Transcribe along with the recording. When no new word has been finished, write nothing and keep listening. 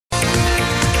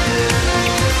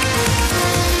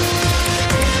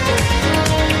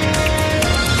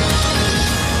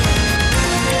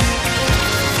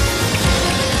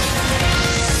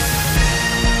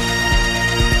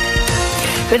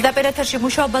პირდაპირ ეთერში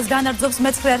მუშაობას განაგრძობს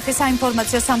მეცხრე არხის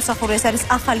საინფორმაციო სამსახური, ეს არის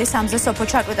ახალი სამზე სოფო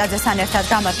ჩარკვეტაძესთან ერთად.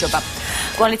 გამარჯობა.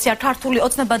 კოალიცია ქართული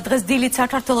ოცნება დღეს დილით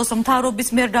საქართველოს მთავრობის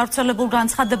მიერ გავრცელებულ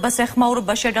განცხადებას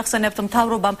ეხმაურება შეგახსენებთ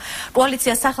მთავრობამ.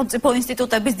 კოალიცია სახელმწიფო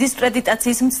ინსტიტუტების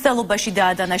დისკრედიტაციის მცდელობაში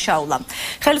დაადანაშაულა.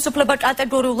 ხელისუფლება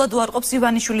კატეგორიულად უარყოფს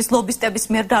ივანიშვილის ლობისტების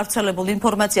მიერ გავრცელებულ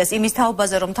ინფორმაციას იმის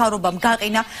თაობაზე, რომ მთავრობამ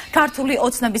გაყინა ქართული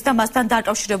ოცნების და მასთან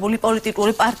დაკავშირებული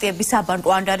პოლიტიკური პარტიების საბანკო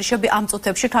ანგარიშები. ამ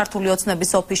წუთებში ქართული ოცნების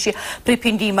ოფისში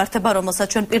ბრიფინგი იმართება, რომელსაც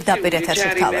ჩვენ პირდაპირ ეთერში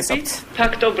ვთავაზობთ.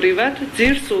 ფაქტობრივად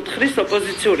ძირს უთხრის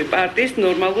ოპოზიციური პარტიის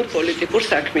ნორმალურ პოლიტიკურ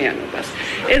საქმიანობას.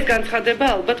 ეს განცხადება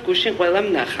ალბათ გუშინ ყველამ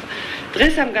ნახა.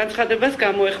 დღეს ამ განცხადებას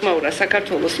გამოეხმაურა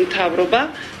საქართველოს მთავრობა,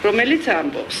 რომელიც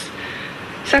ამბობს: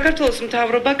 საქართველოს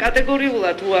მთავრობა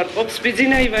კატეგორიულად უარყოფს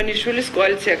ბიძინა ივანიშვილის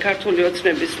კოალიცია ქართული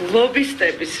ოცნების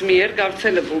ლობისტების მიერ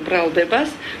გავრცელებულ ბრალდებას,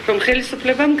 რომ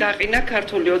ხელისუფლებამ გაყინა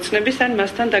ქართული ოცნების ან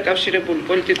მასთან დაკავშირებული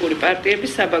პოლიტიკური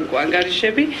პარტიების საბანკო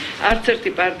ანგარიშები, არც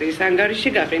ერთი პარტიის ანგარიში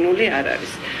გაყინული არ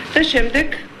არის. და შემდეგ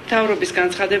მთავრობის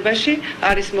განცხადებაში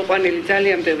არის მოყვანილი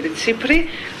ძალიან ბევრი ციფრი,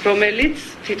 რომელიც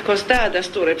თითქოს და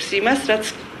ადასტურებს იმას, რაც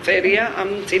წერია ამ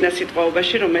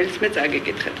წინასიტყვაობაში, რომელიც მე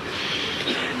წაგიკითხეთ.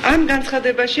 ამ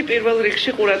განცხადებაში პირველ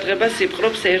რიგში ყურადღებას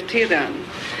იპყრობს ერთი რამ.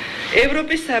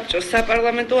 ევროპის საბჭოს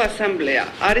საპარლამენტო ასამბლეა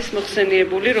არის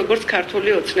მოხსენიებული როგორც ქართული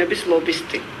ოცნების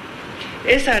ლობისტი.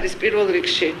 ეს არის პირველ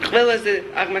რიგში ყველაზე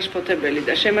აღმაშფოთებელი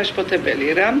და შემაშფოთებელი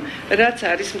რამ, რაც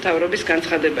არის მთავრობის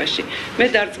განცხადებაში. მე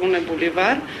დარწმუნებული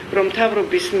ვარ, რომ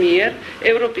მთავრობის მიერ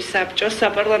ევროპის საბჭოს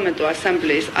საპარლამენტო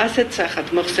ასამბლეის ასეთ სახად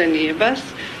მოხსენიებას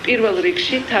პირველ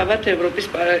რიგში თავად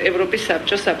ევროპის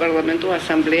საბჭოს საპარლამენტო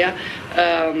ასამბლეა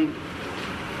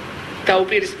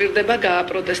გაუპირისპირდება,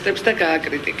 გააპროტესტებს და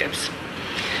გააკრიტიკებს.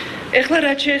 ეხლა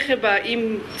რაც შეეხება იმ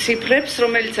ციფრებს,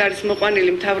 რომელიც არის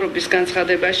მოყვანილი მთავრობის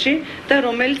განცხადებაში და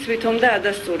რომელიც ვითომ და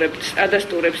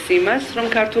ადასტურებს იმას, რომ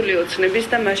ქართული ოცნების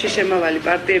და მასში შემავალი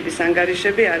პარტიების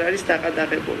ანგარიშები არ არის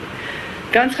დაყადაღებული.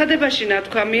 განცხადებაში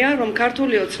ნათქვამია, რომ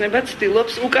ქართული ოცნება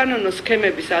ცდილობს უკანონო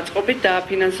სქემების აწყობით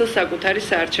დააფინანსოს საკუთარი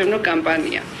საარჩევნო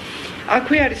კამპანია.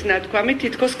 აქვე არის ნათქვამი,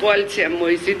 თითქოს კოალიციამ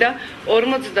მოიზიდა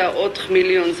 44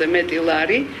 მილიონზე მეტი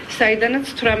ლარი, საიდანაც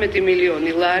 18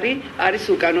 მილიონი ლარი არის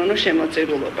უკანონო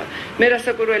შემოწირულობა. მე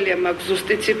რასაკვირველია მაქვს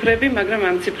ზუსტი ციფრები, მაგრამ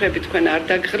ამ ციფრები თქვენ არ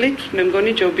დაგღლით, მე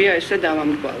მგონი ჯობია ესე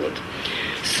დავამრგვალოთ.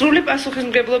 სრული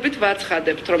პასუხისმგებლობით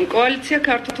ვაცხადებთ, რომ კოალიცია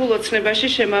ქართულ ოცნებაში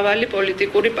შემავალი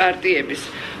პოლიტიკური პარტიების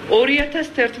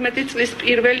 2011 წლის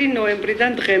 1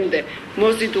 ნოემბრიდან დღემდე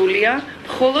მოზიდულია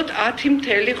მხოლოდ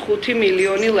 10,5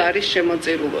 მილიონი ლარის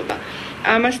შემოწირულობა.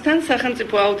 ამასთან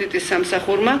სახელმწიფო აუდიტის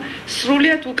სამსახურმა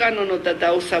სრულიად უკანონო და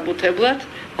დაუსაბუთებლად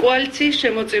კოალიციის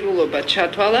შემოწირულობა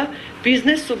ჩათვალა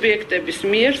ბიზნეს სუბიექტების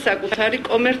მიერ საკუთარი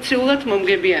კომერციულად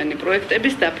მომგებიანი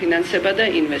პროექტების დაფინანსება და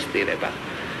ინვესტირება.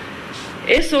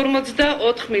 ეს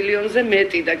 44 მილიონზე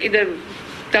მეტი და კიდევ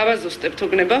დავაზუსტებთ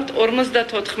უგნებავთ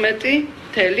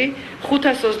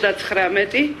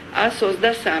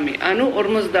 54,529,123, ანუ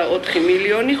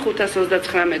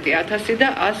 44,529,123 და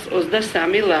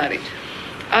 123 ლარი.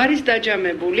 არის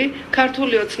დაჯამებული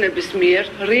ქართული ოცნების მიერ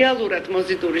რეალურად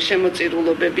მოზიდური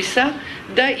შემოწირულობებისა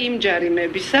და იმ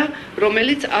ჯარიმებისა,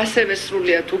 რომელიც ასევე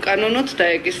სრულიად უკანონოდ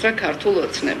დაეკისრა ქართულ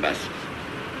ოცნებას.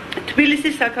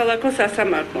 თბილისის საქალაქო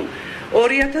სასამართლომ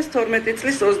 2012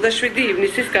 წლის 27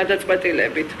 ივნისის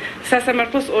გადაწყვეტილებით.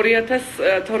 სასამართლოს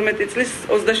 2012 წლის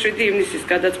 27 ივნისის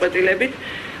გადაწყვეტილებით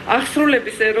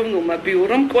აღსრულების ეროვნულმა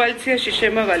ბიურომ კოალიციაში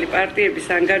შემავალი პარტიების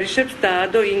ანგარიშებს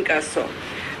დაადო ინკასო.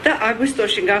 და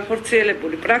აგვისტოში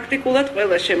განხორციელებული პრაქტიკულად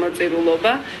ყველა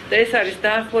შემოწირულობა და ეს არის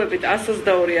დაახლოებით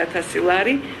 122,000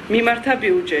 ლარი მიმართა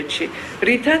ბიუჯეტში,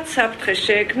 რითაც საფრთხე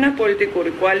შეექმნა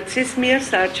პოლიტიკური კოალიციის მიერ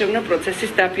საარჩევნო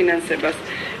პროცესის დაფინანსებას.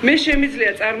 მე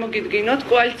შემიძლია წარმოგიდგინოთ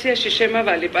კოალიციაში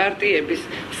შემავალი პარტიების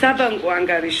საბანკო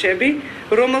ანგარიშები,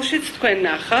 რომელშიც თქვენ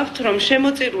ნახავთ, რომ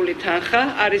შემოწირული თანხა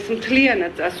არის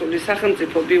მთლიანად წასული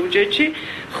სახელმწიფო ბიუჯეტში,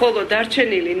 ხოლო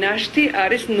დარჩენილი ნაშთი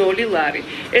არის 0 ლარი.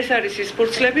 ეს არის ის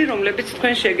ფურცლები, რომლებიც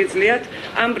თქვენ შეგიძლიათ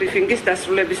ამ ბრიფინგის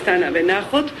დასრულებისთანავე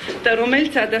ნახოთ და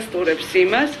რომელიც ადასტურებს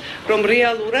იმას, რომ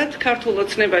რეალურად ქართულ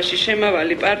ოცნებაში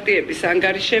შემავალი პარტიების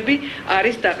ანგარიშები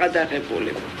არის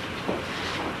დაყადაღებული.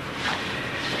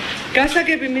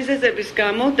 გასაგები მიზეზების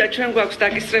გამო და ჩვენ გვაქვს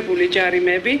დაკისრებული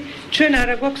ჯარიმები, ჩვენ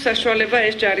არა გვაქვს საშუალება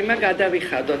ეს ჯარიმა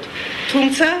გადავიხადოთ.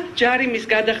 თუმცა ჯარიმის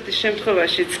გადახდის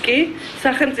შემთხვევაშიც კი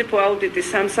სახელმწიფო აუდიტის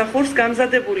სამსახურს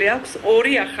გამზადებული აქვს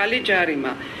 2 ახალი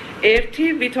ჯარიმა.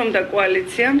 ერთი ვითომ და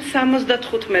კოალიციამ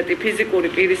 75 ფიზიკური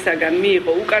პირისაგან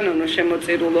მიიღო უკანონო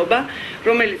შემოწირულობა,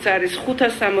 რომელიც არის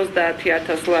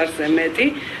 570,000 ლარზე მეტი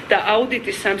და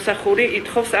აუდიტის სამსახური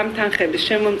ითხოვს ამ თანხების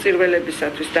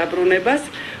შემომწირველებისათვის დაბრუნებას,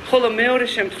 ხოლო მეორე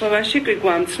შემთხვევაში კი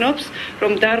გვამცნობს,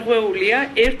 რომ დარღვეულია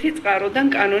ერთი წყაროდან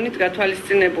კანონით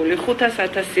გათვალისწინებული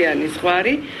 500.000-იანი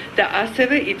ზღვარი და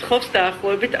ასევე ითხოვს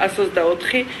დაახლოებით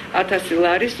 124.000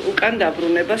 ლარის უკან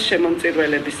დაბრუნებას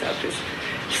შემომწირველებისათვის.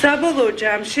 საბოლოო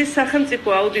ჯამში სახელმწიფო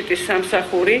აუდიტის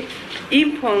სამსახური იმ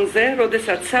ფონზე,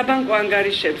 როდესაც საბანკო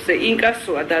ანგარიშებზე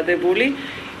ინკასოა დადებული,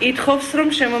 ითხოვს, რომ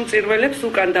შემომწირველებს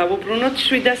უკან დავუბრუნოთ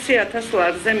 700.000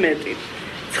 ლარზე მეტი.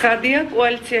 ცხადია,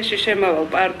 კოალიციაში შემავალ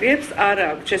პარტიებს არ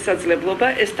აქვს შესაძლებლობა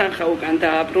ეს თანხა უკან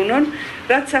დააბრუნონ,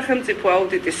 რაც სახელმწიფო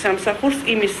აუდიტის სამსახურს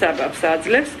იმის საბაბს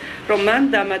აძლევს, რომ მან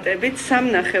დამატებით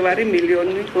 3,5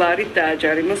 მილიონი ლარი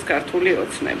დააჯარიმოს ქართული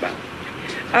ოცნება.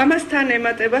 ამასთან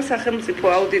ემატება სახელმწიფო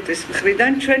აუდიტის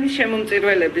მხრიდან ჩვენი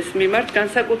შემომწირველების მიმართ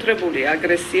განსაკუთრებული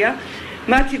აგრესია,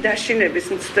 მათი დაშინების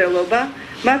მცდელობა,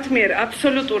 მათ მიერ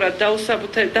აბსოლუტურად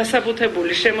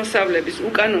დასაბუთებული შემოსავლების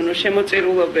უკანონო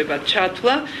შემოწირულობებად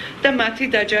ჩათვლა და მათი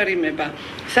დაჯარიმება.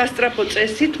 სასტრაფო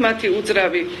წესით მათი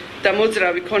უძრავი და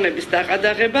მოძრავი ქონების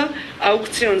დაყადაღება,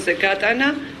 აუქციონზე გატანა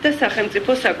და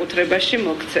სახელმწიფო საკუთრებაში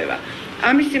მოქცევა.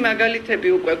 ამისი მაგალითები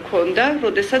უკვე გქონდა,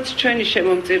 როდესაც ჩვენი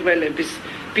შემომწირველების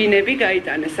ბინები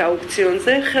გაიტანეს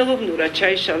აუქციონზე, ხელოვნურად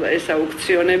ჩაიშალა ეს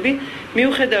აუქციონები,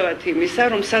 მიუხედავად იმისა,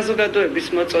 რომ საზოგადოების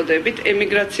მოწოდებით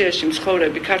ემიგრაციაში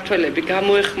მცხოვრები ქართველები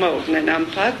გამოეხმაურდნენ ამ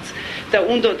ფაქტს და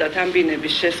უნდოდათ ამ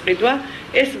ბინების შესყიდვა,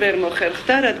 ეს ვერ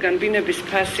მოხერხდა, რადგან ბინების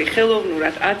ფასი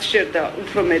ხელოვნურად 10-ჯერ და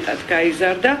უფრო მეტად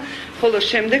გაიზარდა, ხოლო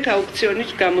შემდეგ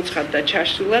აუქციონით გამოცხადდა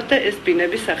ჩაშლილად და ეს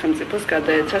ბინები სახელმწიფოს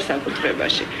გადაეცა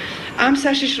საკუთრებაში. ამ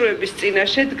საშიშროების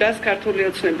წინაშე დგას ქართული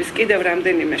ოცნების კიდევ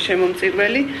რამდენიმე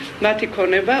შემომწირველი, მათი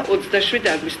ქონება 27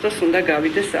 აგვისტოს უნდა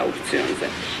გავიდეს აუქციონზე.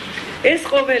 ეს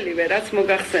ყოველივე, რაც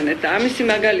მოგახსენეთ და ამისი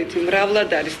მაგალითი მრავლად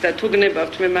არის და თუ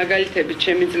გნებავთ მე მაგალითებით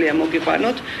შემიძლია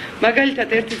მოგიყვანოთ, მაგალითად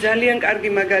ერთი ძალიან კარგი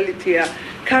მაგალითია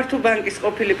ქართულ ბანკის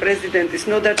ყოფილი პრეზიდენტის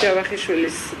ნოდარ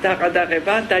ჯავახიშვილის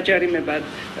დაყადაღება,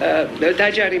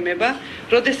 დაჯარიმება,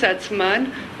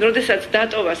 როდესაც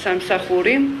დატოვა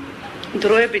სამსახური,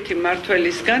 დროებითი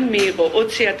მმართველისგან მიიღო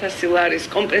 20.000 ლარის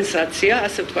კომპენსაცია,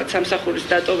 ასე ვთქვათ, სამსახურის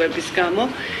დატოვების გამო,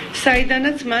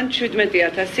 საიდანაც მან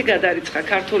 17.000 გადარიცხა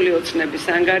ქართული ოცნების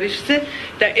ანგარიშზე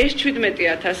და ეს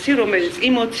 17.000, რომელიც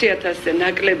იმ 20.000-ზე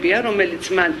ნაკლებია, რომელიც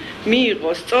მან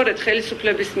მიიღო სწორედ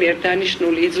ხელისუფლების მიერ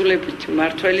დანიშნული იძულებითი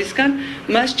მმართველისგან,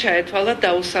 მას ჩაეთვალა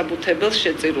დაუსაბუთებელ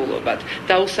შეწირულობად,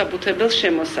 დაუსაბუთებელ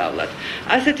შემოსავლად.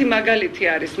 ასეთი მაგალითი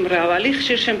არის მრავალი,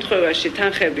 ხშირ შემთხვევაში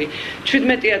თანხები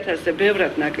 17.000-ზე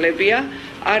ბევრად ნაკლებია,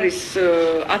 არის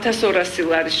 1200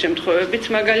 ლარის შემთხვევებიც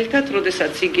მაგალითად,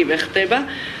 როდესაც იგივე ხდება.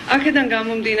 აქედან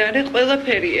გამომდინარე,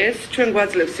 ყველაფერი ეს ჩვენ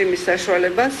გვაძლევს იმის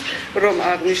საშუალებას, რომ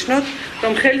აღნიშნოთ,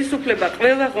 რომ ხელისუფლება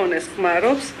ყველა ღონეს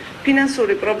ხმარობს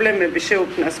ფინანსური პრობლემები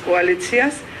შეუქმნას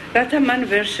კოალიციას, რათა მან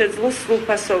ვერ შეძლოს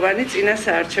სრულფასოვანი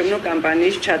წინასაარჩევნო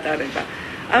კამპანიის ჩატარება.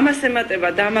 ამას ემატება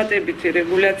დამატებითი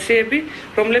რეგულაციები,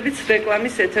 რომლებიც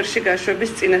რეკლამის ეთერში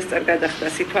გაშვების წინასწარ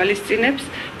გადახდას ითვალისწინებს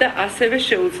და ასევე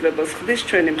შეუძლებელს ხდის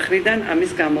ჩვენი მხრიდან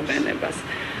ამის გამოყენებას.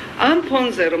 ამ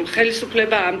ფონზე, რომ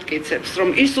ხელისუფლება ამტკიცებს, რომ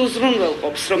ის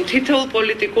უზრუნველყოფს, რომ თითოეულ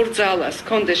პოლიტიკურ ძალას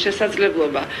ჰქონდეს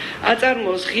შესაძლებლობა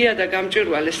აწარმოოს ღია და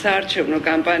გამჭვირვალე საარჩევნო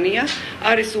კამპანია,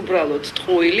 არის უბრალოდ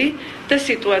ტყუილი და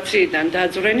სიტუაციიდან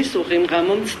დაძვრენის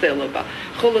უღიმღამო მცდელობა.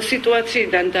 ხოლო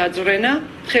სიტუაციიდან დაძვრენა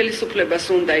ხელისუფლებას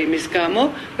უნდა იმის გამო,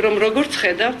 რომ როგორც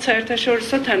ხედავთ,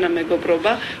 საერთაშორისო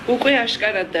თანამეგობრობა უკვე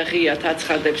აშკარად და ღიად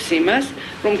აცხადებს იმას,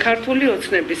 რომ ქართული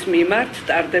ოცნების მიმართ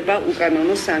ტარდება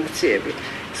უკანონო სანქციები.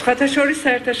 სხვათა შორის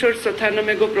საერთაშორისო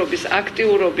თანამეგობრობის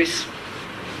აქტიურობის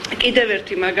კიდევ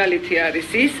ერთი მაგალითი არის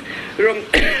ის, რომ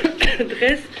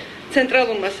დღეს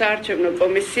ცენტრალურმა საარჩევნო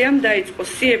კომისიამ დაიწყო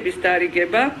სიების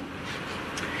დარიგება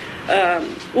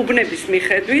უბნების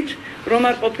მიხედვით, რომ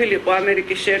არ ყოფილიყო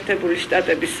ამერიკის შეერთებული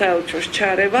შტატების საელჩოს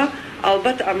ჩარევა,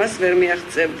 ალბათ ამას ვერ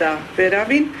მიაღწევდა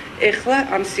ვერავინ. ეხლა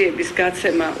ამ სიების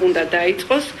გაცემა უნდა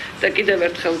დაიწყოს და კიდევ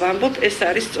ერთხელ ვამბობ, ეს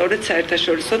არის სწორედ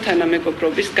საერთაშორისო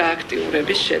თანამეგობრობის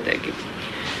გააქტიურების შედეგი.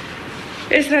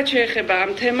 ეს რაც შეეხება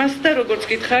ამ თემას და როგორც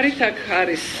გითხარით, აქ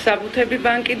არის საბუთები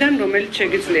ბანკიდან, რომელიც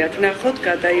შეგიძლიათ ნახოთ,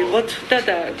 გადაიღოთ და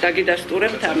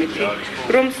დაგიდასტურებთ ამითი,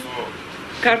 რომ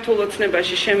ქართულ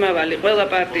ოცნებაში შემავალი ყველა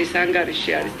პარტიის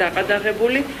ანგარიში არის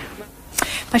დაყადაღებული.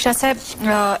 მაშასე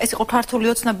ეს იყო ქართული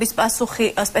ოცნების პასუხი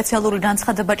სპეციალური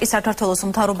განცხადება კი საქართველოს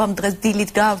მთავრობამ დღეს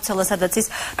დილით გაავრცელა, სადაც ის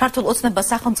ქართულ ოცნებას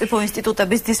სახელმწიფო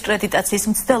ინსტიტუტების დისკრედიტაციის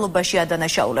მცდელობაში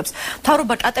ადანაშაულებს.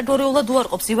 მთავრობა კატეგორიულად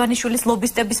უარყოფს ივანიშვილის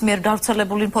ლობისტების მიერ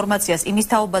გავრცელებულ ინფორმაციას იმის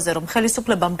თაობაზე, რომ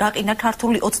ხელისუფლებამ დაყინა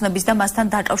ქართული ოცნების და მასთან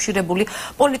დაკავშირებული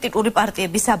პოლიტიკური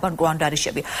პარტიების საბანკო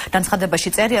ანგარიშები. განცხადებაში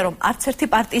წერია, რომ არც ერთი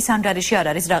პარტიის ანგარიში არ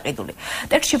არის გაყიდული.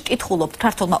 ტექსტში ვკითხულობთ,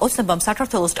 ქართულმა ოცნებამ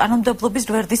საქართველოს კანონმდებლობის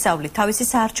გვერდისავლით თავისი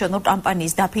საარჩევნო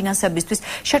კამპანიის დაფინანსებისთვის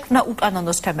შექმნა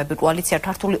უკანონო სქემები. კოალიცია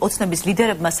ქართული ოცნების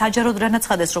ლიდერებმა საჯაროდ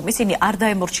განაცხადეს, რომ ისინი არ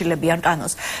დაემორჩილებიან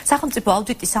კანონს. სახელმწიფო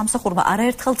აუდიტის სამსახურმა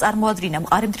არაერთხელ წარმოადგინა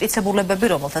მყარი მტკიცებულებები,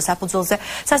 რომელთა საფუძველზე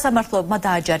სასამართლოებმა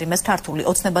დააჯარიმეს ქართული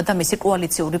ოცნება და მისი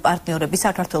კოალიციური პარტნიორები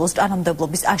საქართველოს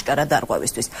კანონმდებლობის აშკარა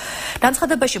დარღვევისთვის.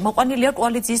 განცხადებაში მოყვანილია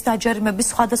კოალიციის დაჯარიმების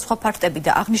სხვადასხვა ფაქტები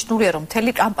და აღნიშნულია, რომ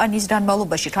მთელი კამპანიის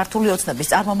განმავლობაში ქართული ოცნების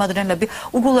წარმომადგენლები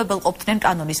უგულებელყოფდნენ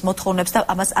კანონის მოთხოვნებს და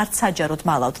ამას არც საჯაროდ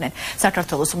მალავდნენ.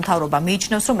 საქართველოს მთავრობა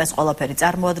მიიჩნევს, რომ ეს ყველაფერი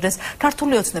წარმოადგენს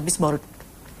ქართული ოცნების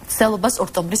მცდელობას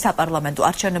ოქტომბრის საპარლამენტო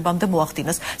არჩევნებამდე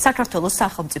მოახდინოს საქართველოს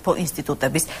სახელმწიფო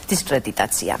ინსტიტუტების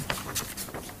დისკრედიტაცია.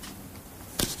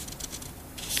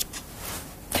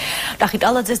 კახი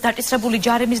კალაძეს დაკისრებული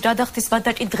ჯარიმის გადახდის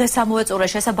ვადა კი დღეს ამოეწურა.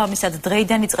 შესაბამისად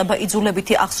დღეიდან იწყება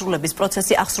იძულებითი აღსრულების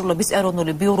პროცესი. აღსრულების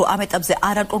ეროვნული ბიურო ამ ეტაპზე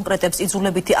არ აკონკრეტებს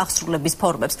იძულებითი აღსრულების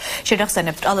ფორმებს.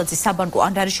 შეგახსენებთ, კალაძის საბანკო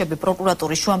ანგარიშები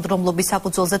პროკურატურის შუამდგომლობის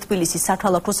საფუძველზე თბილისის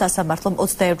საქალაქო სასამართლომ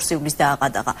 26 ივლისს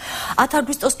დააყადაღა. 10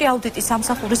 აგვისტოს კი აუდიტის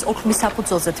სამსახურის ოქმის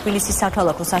საფუძველზე თბილისის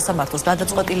საქალაქო სასამართლოს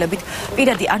გადაწყვეტილებით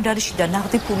პირადი ანგარიშიდან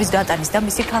ნაღდი ფულის დატანის და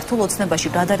მისი ქართულ ოცნებაში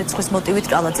გადარიცხვის მოტივით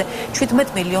კალაძე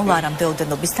 17 მილიონ ლარამდე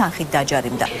ოდენობის თანხით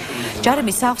დაჯარიმდა.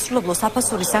 ჯარიმის საახსრულებლო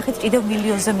საფასურის სახით კიდევ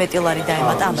მილიონზე მეტი ლარი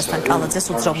დაემატა. ამასთან კალაძეს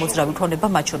უძრავ-მოძრავი ქონება,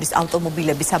 მათ შორის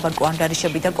ავტომობილები, საბანკო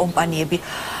ანგარიშები და კომპანიები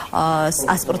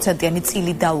 100%-იანი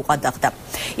წილი დაუყადაღდა.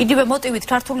 იგივე მოტივით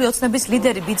ქართული ოცნების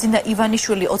ლიდერი ბიძინა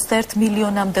ივანიშვილი 21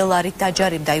 მილიონამდე ლარით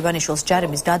დაჯარიმდა. ივანიშვილს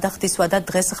ჯარიმის გადახდისვა და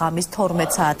დღეს ღამის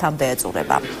 12 საათამდე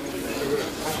ეწურება.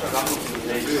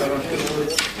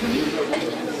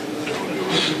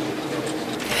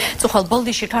 წუხალ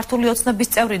ბოლდიში ქართული ოცნების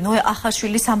წევრი ნოე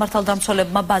ახაშვილი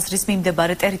სამართალდამცველებმა ბაზრის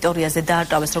მიმდებარე ტერიტორიაზე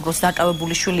დააკავეს. როგორც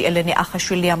დაკავებული შვილი ელენე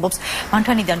ახაშვილი ამბობს,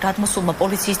 მანქანიდან გადმოსულმა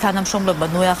პოლიციის თანამშრომლებმა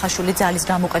ნოე ახაშვილი ძალის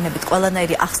გამოყენებით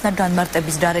ყველანაირი ახსნა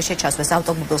განმარტების გარეშე ჩასვეს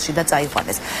ავტომობილში და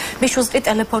წაიყვანეს. მის შვილს კი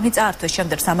ტელეფონი წაართვეს.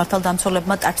 შემდეგ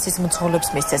სამართალდამცველებმა ტაქსის მძღოლებს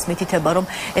მისცეს. მითითება, რომ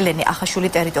ელენე ახაშვილი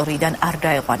ტერიტორიიდან არ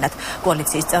გაეყვანათ.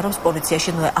 კოალიციის წევრებს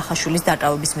პოლიციაში ნოე ახაშვილის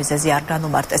დაკავების მიზეზი არ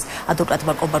განუმარტეს.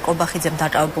 ადვოკატმა კობახიძემ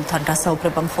დაკავებულთან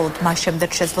გასაუბრება მხოლოდ მას შემდეგ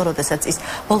შეძლო, როდესაც ის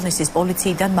ბოლნისის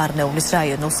პოლიციიდან მარნეულის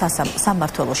რაიონულ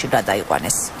სამმართველოში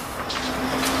გადაიყვანეს.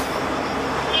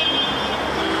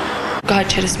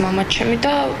 გააჩერეს მამაჩემი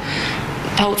და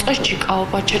დაუწყეს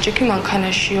ჭიკაობა, ჩაჭიქი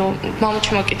მანქანაშიო.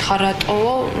 მამაჩემმა კითხა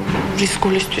რატოო, რის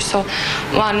გულისთვისო.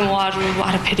 ანუ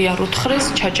არაფერი არ უთხრეს,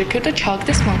 ჩაჭიქიო და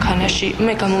ჩააგდეს მანქანაში.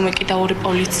 მე გამომეკიდა ორი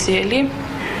პოლიციელი.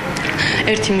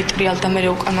 ერთი მიტრიალდა, მე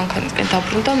უკან მანქანისკენ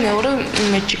დაბრუნდა, მეორე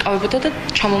მე ჭიკავებოდა და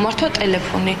ჩამომართვა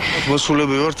ტელეფონი.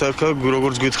 მოსულები ვართ აქ,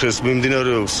 როგორც გითხეს,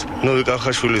 მიმდინარეობს ნოე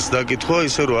კახაშვილის დაკითხვა,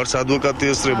 ისე რომ არც ადვოკატი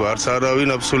ესწრება, არც არავინ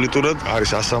აბსოლუტურად. არის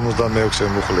 176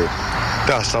 მუხლი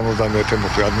და 171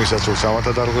 მუხლი ადმინისტრაციულ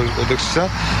სამართალდარღვევის კოდექსისა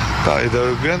და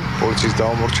ედავებიან პოლიციის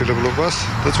დაუმორჩილებლობას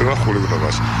და წვრილ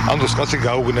ხულიგნობას. ამ დროს კაცი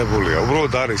გაუგნებულია.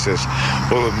 უბრალოდ არის ეს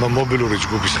მობილური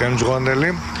ჯგუფის ხელმძღვანელი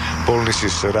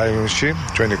ბოლნისის რაიონში,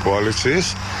 ჩვენი კოალიციის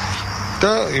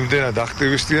და იმდენად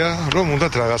აქტივისტია, რომ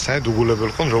უნდათ რაღაცნაირად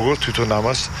უგულებელყონ, როგორც თვითონ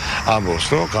ამას ამბობს,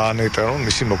 რომ გაანეიტანონ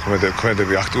მისი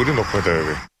მოქმედები, აქტიური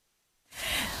მოქმედებები.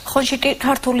 ხონში კი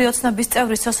ქართული ოცნების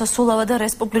წევრი სულავა და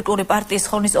რესპუბლიკური პარტიის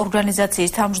ხონის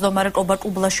ორგანიზაციის თავმჯდომარე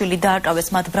კუბლაშვილი დააკავეს.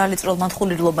 მათ ბრალიწრულ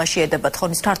ხულირლობაში ედებათ.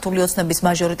 ხონის ქართული ოცნების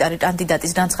მაჟორიტარი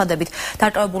კანდიდატის განცხადებით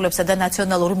დაკავებულებსა და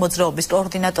ნაციონალური მოძრაობის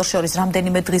კოორდინატორ შორის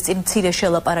რამდენიმე დღის წინ მცირე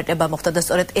შელაპარაკება მოხდა და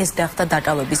სწორედ ეს გახდა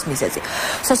დაკავების მიზეზი.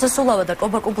 სულავა და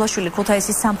კუბლაშვილი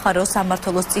ქუთაისის სამხარეო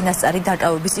სამმართველოს წინასწარი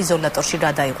დაკავების იზოლატორში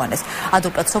გადაიყვანეს.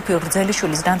 ადვოკატ სოფიო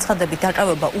რძელიშვილის განცხადებით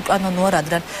დაკავება უკანონოა,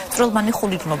 რადგან წვრილმანი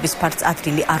ხულიგნობის ფაქტს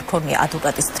ადგილი არ ქონია.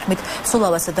 ადვოკატის თქმით,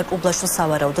 სულავასა და კუბლაშვილს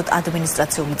სავარაუდოდ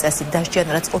ადმინისტრაციული წესით დასჯიან,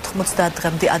 რაც 90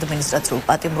 დღემდე ადმინისტრაციულ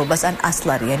პატიმრობას ან 100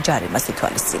 ლარიან ჯარიმას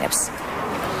ითვალისწინებს.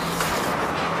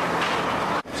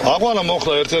 აღვანა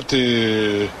მოხდა ერთ-ერთი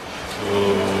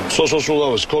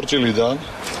სულავის ქორწილიდან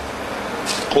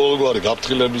ყოველგვარი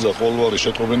გაფრთხილების და ყოველგვარი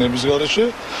შეტყობინების გარეშე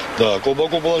და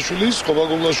კუბლაშვილი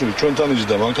ჩვენთან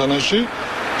იჯდა მანქანაში,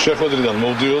 შეხვედრიდან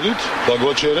მოვდიოდით,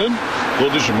 დაგვაჩერენ,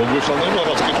 გოდიში მოგვიხსენებენ,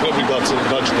 რაღაც კითხვები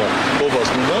გაჩნდა ყობას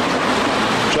მინდა.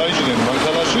 ჩაიჯდნენ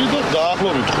მანქანაში და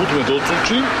დაახლოებით 15-20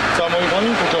 წუთში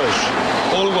წამოიყვანენ ქუთაისში.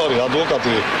 ყოველგვარი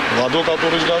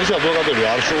ადვოკატურის გარეშე ადვოკატები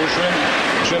არ შეუშვენ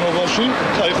შენობაში,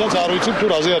 ეხლაც არ ვიცით თუ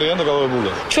რაზე არიან დაკავებული.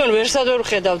 ჩვენ ვერსად ვერ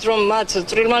ხედავთ, რომ მათ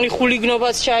წვრილმანი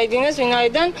ხულიგნობას ჩაიდინეს,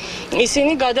 ვინაიდან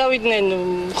ისინი გადავიდნენ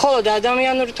მხოლოდ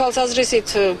ადამიანური თვალსაზრისით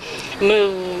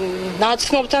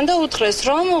ნაცნობთან და უთხრეს,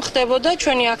 რომ ხდებოდა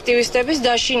ჩვენი აქტივისტების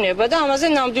დაშინება და ამაზე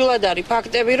ნამდვილად არის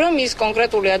ფაქტები, რომ ის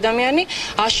კონკრეტული ადამიანი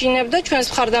აშინებდა ჩვენს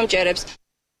მხარდამჭერებს.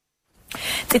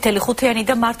 წითელი ხუთიანი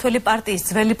და მართველი პარტიის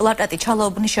ძველი პლაკატი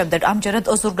ჩალაობნის შემდეგ ამჯერად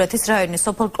ოზურგეთის რაიონის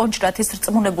სოფელ კონჭრათის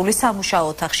რწმუნებული სამუშაო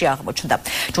ოთახში აღმოჩნდა.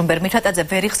 ჯუმბერ მიხატაძე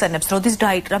ვერ იხსენებს, როდის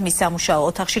დაიკრა მის სამუშაო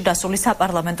ოთახში დასული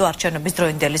საპარლამენტო არჩევნების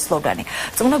დროინდელი სლოგანი.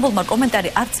 რწმუნებულმა კომენტარი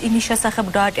არც იმის შესახებ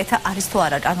გააკეთა, არის თუ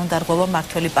არა კანონდარღვევა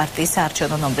მართველი პარტიის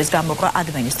საარჩევნო ნომრის გამოკრა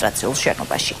ადმინისტრაციულ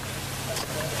შენობაში.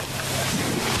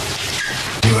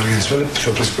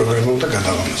 სოფლის პროგრამა და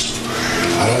გადაღამას.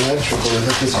 არანაირ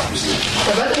შოკოლადას არის.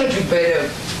 და ბატონო ჯუბერ,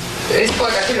 ეს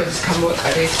პლაკატი როდის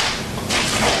გამოაყარეთ?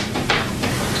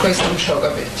 თქვენ სამუშაო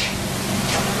კაბინეტში.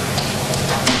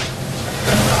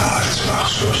 არც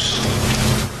მახსოვს.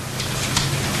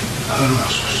 არ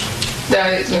მახსოვს. და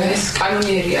ეს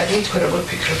კანონიერი არის, თქვენ როგორ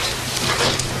ფიქრობთ?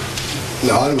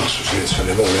 არ მახსოვს, ეს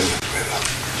შეიძლება ვერ ვიყურა.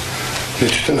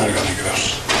 თვითონ არ გამიგრავს.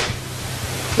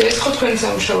 ეს ხო თქვენი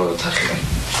სამუშაო ოთახია.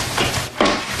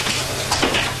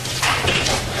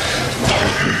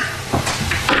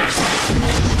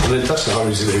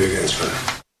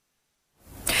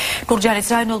 გურჯაანის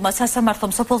რაიონულმა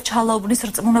სასამართლომ სოფელ ჩალაობნის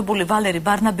რწმუნებული ვალერი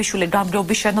ვარნაბიშვილი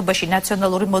გამგეობის შენობაში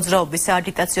ნაციონალური მოძრაობის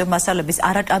სააგიტაციო მასალების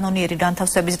არაკანონიერი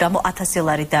განთავსების გამო 1000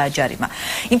 ლარი დააჯარიმა.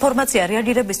 ინფორმაცია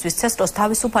რეაგირებისთვის ცესტოს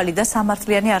თავისუფალი და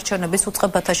სამართლიანი არჩევნების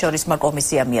უწყებათა შორისმა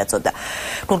კომისია მიაწოდა.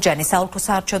 გურჯაანის საოლქო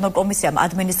საარჩევნო კომისიამ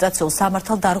ადმინისტრაციულ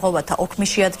სამართალდარღვევათა ოქმი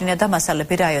შეადგინა და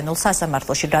მასალები რაიონულ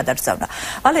სასამართლოში გადაგზავნა.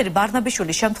 ვალერი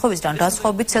ვარნაბიშვილის შემთხვევისგან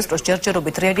განსხვავებით ცესტოს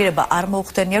ჯერჯერობით რეაგირება არ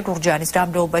მოუხდენია გურჯაანის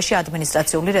გამგეობაში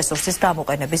ადმინისტრაციული რესურსების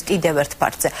გამოყენების კიდევ ერთ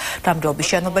ფაქტზე. გამგეობის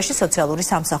შენობაში სოციალური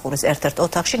სამსახურის ერთ-ერთ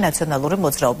ოთახში ნაციონალური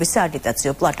მოძრაობის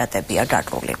სააგიტაციო პლაკატებია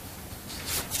დაკრული.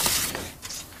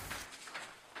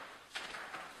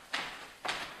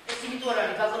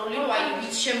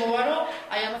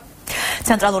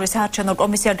 ცენტრალური საარჩევნო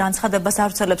კომისია განცხადებას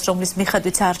ავრცელებს, რომლის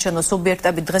მიხედვით საარჩევნო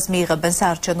სუბიექტები დღეს მიიღებენ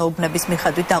საარჩევნო უბნების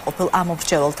მიხედვით დაყოფილ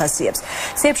ამომრჩეველთა სიებს.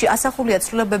 სიებში ასახულია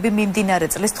ცვლილებები მიმდინარე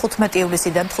წლის 15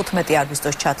 ივლისიდან 15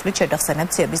 აგვისტოს ჩათვლით,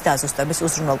 შეგახსენებთ სიების დაზუსტების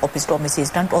უზრუნველყოფის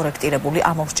კომისიისგან კორექტირებული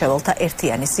ამომრჩეველთა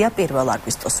ერთიანი სია 1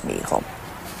 აგვისტოს მიიღო.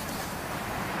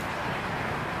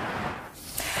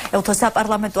 ელთოს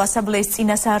საპარლამენტო ასამბლეის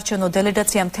წინა საარჩევნო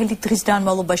დელეგაცია მთელი დღის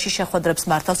განმავლობაში შეხვედრებს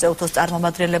მართავს. ელთოს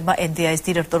წარმომადგენლებმა NDI-ის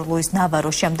დირექტორ ლუის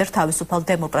ნავაროს შემდეგ თავისუფალ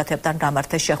დემოკრატებთან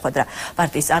გამართეს შეხვედრა.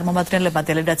 პარტიის წარმომადგენლებმა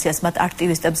დელეგაციას მათ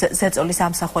აქტივისტებს ზეწოლის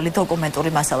ამსახველი დოკუმენტური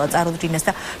მასალა წარუდგინეს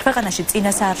და ქვეყანაში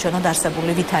წინა საარჩევნოდ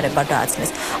არსებული ვითარება გააცნეს.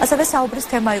 ასევე საუბრის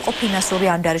თემა იყო ფინანსური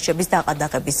ანგარიშების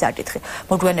დაყადაღების საკითხი.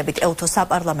 მოგვიანებით ელთოს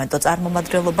საპარლამენტო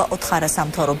წარმომადგენლობა 4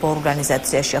 არასამთავრობო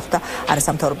ორგანიზაციას შეხვდა.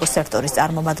 არასამთავრობო სექტორის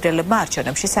წარმომადგენლებმა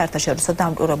არჩევნებში საერთაშორისო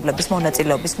დამკვირვებლების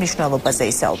მონაწილეობის მნიშვნელობაზე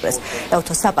ისაუბრეს.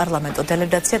 ელთოს საპარლამენტო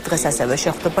დელეგაცია დღეს ასევე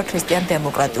შეხვდება ქრისტიან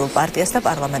დემოკრატიულ პარტიას და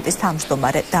პარლამენტის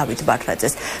თავმჯდომარე დავით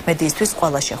ბაქრაძეს. მედიისთვის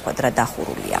ყველა შეხვედრა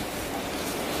დახურულია.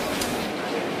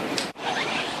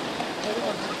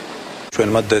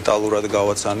 ჩვენმა დეტალურად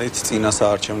გავაცანით წინა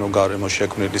საარჩევნო გარემო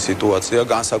შექმნილი სიტუაცია,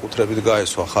 განსაკუთრებით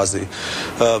გაესვა ხაზი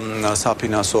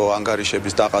საფინანსო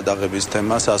ანგარიშების დაყადაღების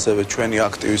თემას, ასევე ჩვენი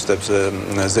აქტივისტებს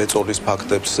ზეწოლის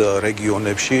ფაქტებს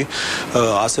რეგიონებში,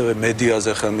 ასევე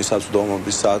მედიაზე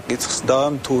ხელმისაწვდომობის საკითხს და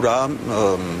თუ რა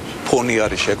ფონი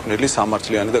არის შექმნილი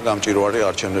სამართლიანი და გამჭვირვალე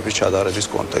არჩევნების ჩატარების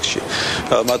კონტექსტში.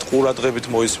 მათ ყურადღებით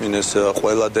მოისმინეს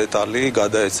ყველა დეტალი,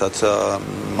 გადაეცათ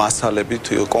მასალები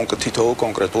თითოეულ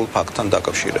კონკრეტულ ფაქტთან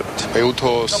დაკავშირებით.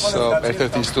 ელთოს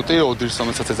ერთ-ერთი ინსტიტუტი, ოდრის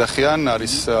რომელსაც ეძახიან,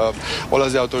 არის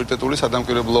ყველაზე ავტორიტეტული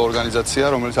სადამკვირვებლო ორგანიზაცია,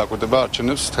 რომელიც აკვირდება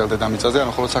არჩევნებს მთელ დედამიწაზე,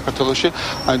 მხოლოდ საქართველოში.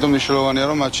 ამიტომ მნიშვნელოვანია,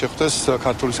 რომ მათ შეხვდეს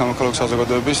ქართული სამოქალაქო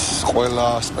საზოგადოების ყველა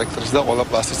სპექტრის და ყველა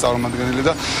პლასტის წარმომადგენელი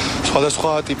და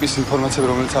სხვადასხვა ტიპის ინფორმაციები,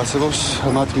 რომელიც არსებობს,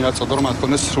 მათ მიაწოდო, რომ მათ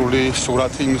ქონდეს სრული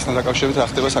სურათი იმისთან დაკავშირებით, რა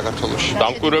ხდება საქართველოში.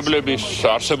 დამკვირვებლების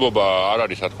არსებობა არ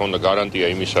არის, რა თქმა უნდა, გარანტია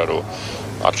იმისა, რომ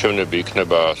არჩევნები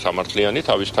იქნება სამართლიანი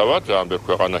თავისთავად, ამბერ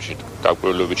ქვეყანაში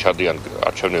დამკვირვებლები ჩადიან,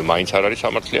 არჩევნები მაინც არ არის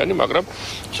სამართლიანი, მაგრამ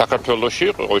საქართველოში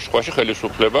ყოველ შემთხვევაში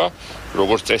ხელისუფლება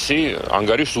როგორც წესი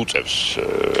ანგარიშს უწევს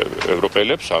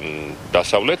ევროპელებს ან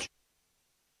დასავლეთს.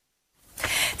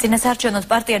 წინასაარჩევნო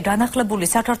პარტია განახლებული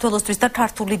საქართველოსთვის და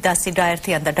ქართული დასი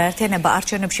გაერთიანდა. გაერთიანება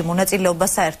არჩევნებში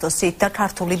მონაწილეობას საერთო სიით და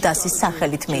ქართული დასის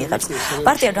სახელით მიიღებს.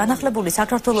 პარტია განახლებული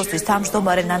საქართველოსთვის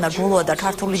თავმჯდომარე ნანა გულოა და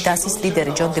ქართული დასის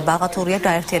ლიდერი ჯონდი ბაღათურია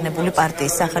გაერთიანებული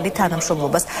პარტიის სახელით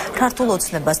თანამშრომლობას ქართულ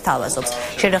ოცნებას თავაზობს.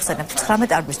 შეგახსენებთ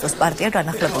 19 აგვისტოს პარტია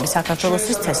განახლებული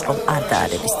საქართველოსთვის ცესკომ არ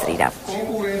დაარეგისტრირა.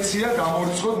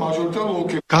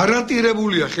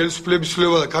 გარანტირებულია ხელისუფლების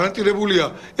ცვლილება და გარანტირებულია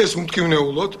ეს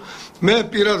უმტკივნეულოდ. მე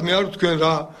პირად არ ვთქვენ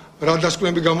რა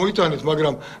დასკვნები გამოიტანეთ,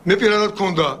 მაგრამ მე პირადად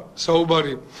მქონდა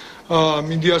საუბარი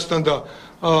მინდიასთან და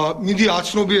მინდია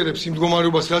აცნობიერებს იმ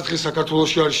მდგომარეობას, რაც დღეს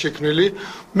საქართველოში არის შექმნილი.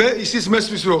 მე ისიც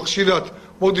მესმის, რომ ხშირად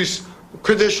მოდის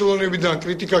ქვედაშლონებიდან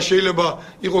კრიტიკა შეიძლება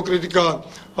იყოს კრიტიკა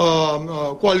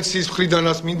კოალიციის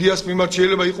მხრიდანაც, მინდიას მიმართ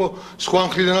შეიძლება იყოს სხვა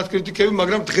მხრიდანაც კრიტიკები,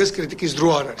 მაგრამ დღეს კრიტიკის დრო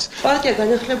არ არის. პარტია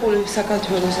განახლებული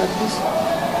საქართველოსთვის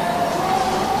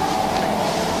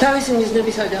თავისი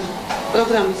მიზნებისა და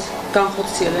პროგრამის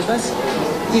განხორციელებას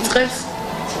იწყებს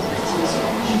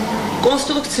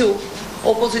კონსტრუქციულ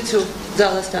ოპოზიციურ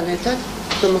ძალასთან ერთად,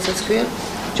 რომელსაც ქვია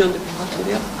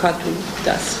ჯონდები ქართული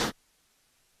დას.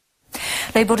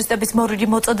 ლეიბორისტების მორიგი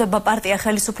მოწოდება პარტია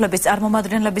ხელისუფლების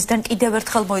წარმომადგენლებისგან კიდევ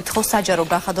ერთხელ მოითხოვს საჯარო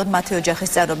გახადონ მათი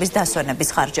ოჯახის წევრების დასვენების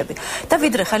ხარჯები. და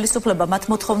ვიდრე ხელისუფლება მათ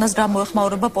მოთხოვნას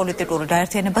გამოეხმაურება პოლიტიკური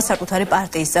გაერთიანება საკუთარი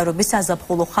პარტიის წევრების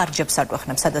საზაფხულო ხარჯებს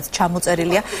აკვეხნებს, სადაც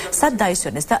ჩამოწერილია, სად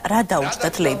დაისვენეს და რა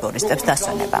დაუჯდათ ლეიბორისტებს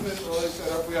დასვენება.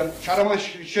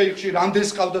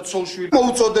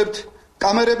 მოუწოდებთ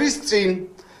კამერების წინ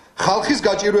ხალხის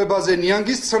გაჭირვებაზე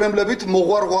ნიანგის ცრემლებით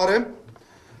მოღვარღვარე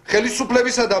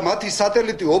ხელისუფლებისა და მათი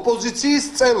სატელიტი ოპოზიციის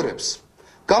წევრებს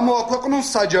გამოაქვეყნონ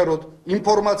საჯაროდ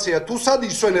ინფორმაცია თუ სად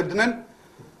ისვენებდნენ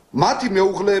მათი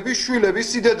მეუღლეების, შვილების,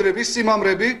 სიდედრების,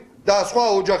 სიმამრები და სხვა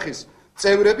ოჯახის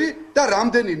წევრები და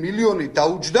რამდენი მილიონი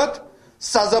დაუჯდათ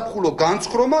საზაფხულო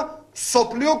განცხრომა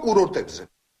სოფლიო კურორტებზე.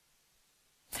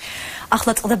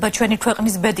 ახლა წყდება ჩვენი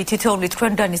ქვეყნის ბედი, თითოეული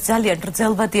თქვენგანის ძალიან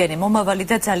გრძელვადიანი მომავალი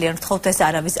და ძალიან გთხოვთ ეს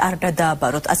არავის არ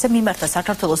გადააბაროთ. ასე მიმართა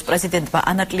საქართველოს პრეზიდენტმა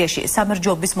ანაკლიაში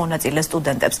სამერჯობის მონაწილე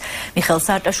სტუდენტებს. მიხეილ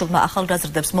სააკაშვილმა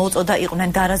ახალგაზრდებს მოუწოდა იყვნენ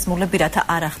დარაზმულები, რათა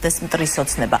არ ახდეს მტრის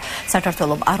ოცნება.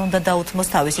 საქართველოს არ უნდა დაუთმოს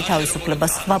თავისი თავისუფლება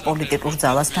სხვა პოლიტიკურ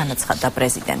ძალას, განაცხადა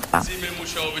პრეზიდენტმა.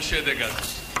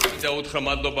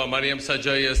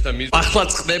 ახლა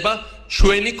წყდება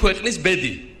ჩვენი ქვეყნის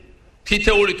ბედი.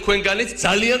 თითოეული თქვენგანიც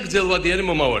ძალიან გრძელვადიანი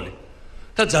მომავალი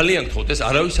და ძალიან გთხოვთ ეს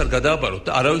არავის არ გადააბაროთ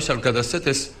და არავის არ გადასცეთ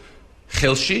ეს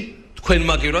ხელში თქვენ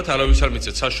მაგივრად არავის არ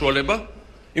მიწეთ საშუალება,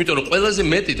 იმიტომ რომ ყველაზე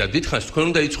მეტი და დიდხანს თქვენ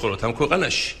უნდა იცხოვროთ ამ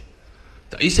ქვეყანაში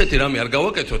და ისეთი რამე არ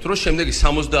გავაკეთოთ, რომ შემდეგი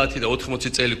 70 და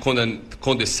 80 წელი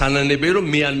გქონდეს სანანები, რომ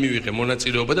მე არ მივიღე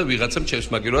მონაწილეობა და ვიღაცამ ჩემს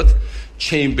მაგივრად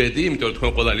ჩემ ბედი, იმიტომ რომ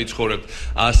თქვენ ყველანი იცხოვრებთ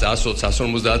 100, 120,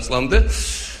 150 წლამდე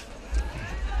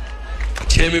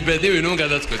ჩემი ბედი ვინ უნდა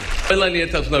გადაწყვეტი. ყველანი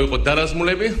ერთად უნდა ვიყოთ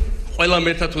დარაზმულები, ყველამ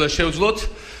ერთად უნდა შევძლოთ,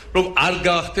 რომ არ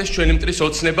გაახდეს ჩვენი მტრის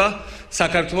ოცნება,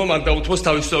 საქართველოს არ დაუთმოს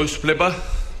თავისუფლება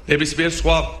ნებისმიერ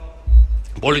სხვა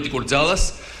პოლიტიკურ ძალას,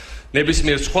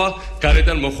 ნებისმიერ სხვა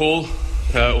გარედან მოხოულ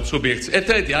სუბიექტს.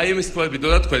 ერთადერთი აი ამის თვალები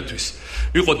დოდა თქვენთვის.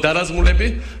 ვიყოთ დარაზმულები,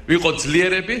 ვიყოთ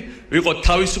ძლიერები, ვიყოთ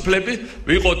თავისუფლები,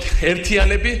 ვიყოთ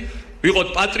ერთიანები, ვიყოთ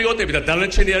პატრიოტები და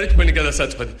დანარჩენი არის თქვენი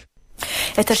გადასაწყვეტი.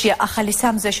 ეთერშია ახალი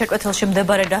სამზე შეკვეთილში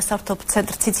მდებარე დასართობ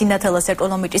ცენტრ ციცინათელას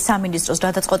ეკონომიკის სამინისტროს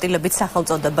გადაწყვეტილებით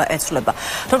სახელწოდება ეცვლება.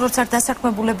 როგორც არ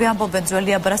დასაქმებულები ამბობენ,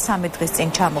 ძველი აბრა 3 დღის წინ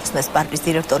ჩამოხსნეს. პარტიის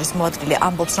დირექტორის მოადგილე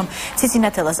ამბობს, რომ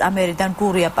ციცინათელას ამერიდან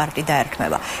გურია პარტი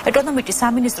დაერქმევა. ეკონომიკის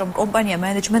სამინისტრომ კომპანია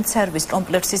მენეჯმენტ სერვის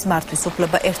კომპლექსის მართვის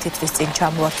უფლება 1 თვის წინ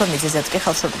ჩამოართვა, მიზეზად კი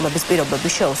ხელშეკრულების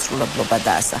პირობების შეუსრულებლობა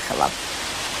დაასახელა.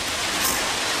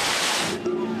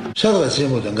 სადაც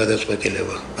ზემოდან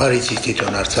გადაწყვეტილება არ იცის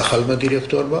თვითონ არც ახალმა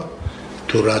დირექტორმა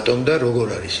თუ რატომ და როგორ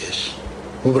არის ეს.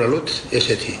 უბრალოდ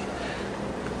ესეთი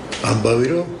ამბავი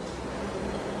რომ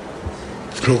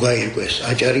გაირკვეს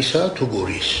აჭარისა თუ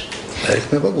გურის.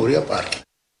 დაერქმევა გურია პარტია.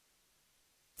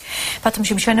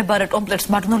 ბათუმში მშენებარე კომპლექს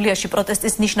მაგნოლიაში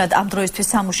პროტესტის ნიშნად ამ დროისთვის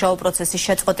სამუშაო პროცესის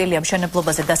შეწყვეტილია.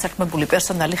 მშენებლობაზე დასაქმებული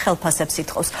პერსონალი ხელფასებს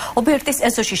ითხოვს. ობიექტის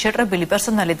ეზოში შეყრებილი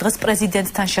პერსონალი დღეს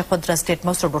პრეზიდენტთან შეხვედრას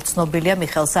გეგმავს, როგორც ცნობილია,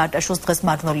 მიხეილ სააკაშვილს დღეს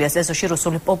მაგნოლიას ეზოში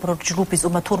რუსული პოპ-როკ ჯგუფის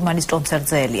უმა თურმანის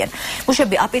კონცერტზე ელიან.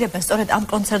 მუშები აპირებენ სწორედ ამ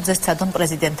კონცერტზე სცადონ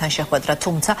პრეზიდენტთან შეხვედრა,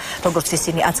 თუმცა როგორც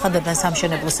ისინი აცხადებენ,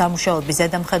 სამშენებლო სამუშაოების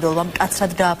ზედამხედველმა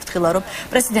მკაცრად გააფრთხილა, რომ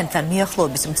პრეზიდენტთან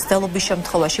მიახლოების მცდელობის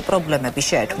შემთხვევაში პრობლემები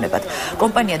შეექმნებათ.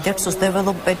 კომპანია დექსოს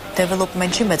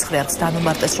დეველოპმენტში მეცხრე არც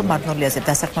განუმარტეს, რომ მაგნოლიაზე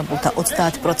დასაქმებულთა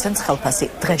 30%-ს ხელფასი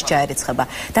დღეს ჩაერიცხება.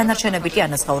 დანარჩენები კი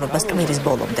ანაზღაურებას კვირის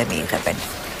ბოლომდე მიიღებენ.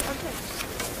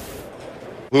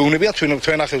 ვეუბნებიათ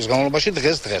თქვენ ახევის განმავლობაში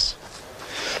დღეს.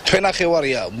 თქვენ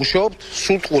ახევარია მუშაობთ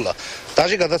სულტყულა.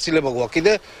 დაჟე გადაცილება გვაქვს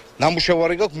კიდე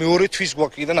ნამუშევარი გვაქვს, მეორე თვის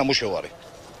გვაქვს კიდე ნამუშევარი.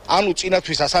 ანუ წინა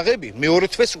თვის ასაღები, მეორე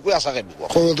თვის უკვე ასაღები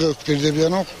გვაქვს. ყოველ დღე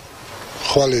ვპირდებიანო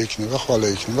ხვალე იქნება.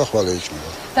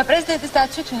 და პრეზიდენტის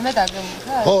დაცვით ვინმე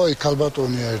დაგემუქა? ой,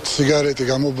 ქალბატონი ერთ სიგარეტი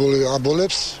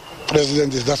გამობოლებს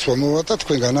პრეზიდენტის დაცვა მოვა და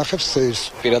თქვენ განახებს სეირს.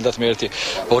 პირადად მე ერთი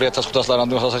 2500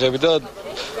 ლარამდე სასახები და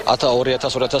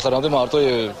 2000 ლარამდე მარტო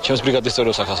ჩემს ბრიგადის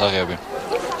წევრებს სახასაღები.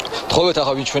 თხოვეთ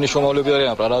ახლა ვინ ჩვენი შუამავლები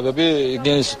არიან პრარაბები,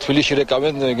 იგენის თბილისში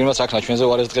რეკავენ, იგენმა საქნა ჩვენზე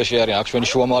უარეს დღეში არიან, აქ ჩვენი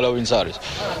შუამავლები ვინც არის.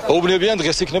 უბნებიან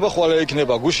დღეს იქნება, ხვალე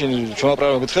იქნება, გუშინ ჩვენმა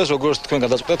პრარაბები დღეს როგორც თქვენ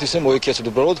გადაწყვეტეთ, ისე მოიქიაცეთ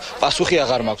უბრალოდ, პასუხი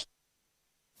აღარ მაქვს.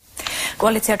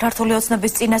 კოალიცია ქართული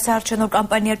ოცნების წინასაარჩევნო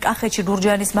კამპანია კახეთში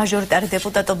გურჯაანის მაჟორიტარი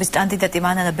დეპუტატობის კანდიდატი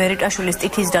მანანა ბერიტაშვილის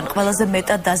სტიქისგან ყველაზე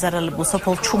მეტად დაზარალებულ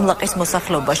სოფელ ჩუმლაყის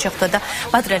მოსახლეობა შეხვდა და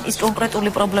მათგან ის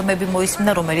კონკრეტული პრობლემები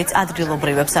მოისმინა, რომელიც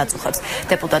ადგილობრივებს აწუხებს.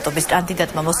 დეპუტატობის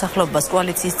კანდიდატმა მოსახლეობას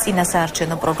კოალიციის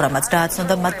წინასაარჩევნო პროგრამაც დააცნო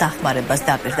და მათ დახმარებას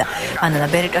დაპირდა. მანანა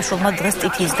ბერიტაშვილმა დღეს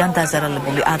სტიქისგან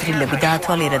დაზარალებული ადგილები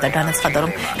დაათვალიერა და განაცხადა,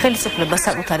 რომ ხელისუფლება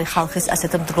საკუთარი ხალხის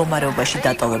ასეთ მდგომარეობაში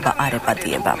დატოვება არ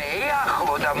ეპატიება.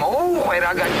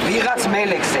 ვიღაც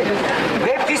მელექსე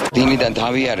დილიდან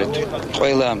დავიარეთ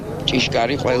ყველა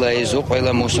ჭიშკარი, ყველა ეზო,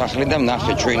 ყველა მოსახლე და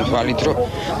ვნახეთ ჩვენ თვალით, რომ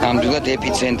ნამდვილად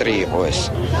ეპიცენტრი იყო ეს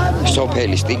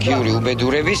სოფელი სტიქიური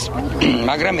უბედურების,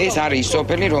 მაგრამ ეს არის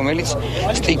სოფელი, რომელიც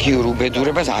სტიქიურ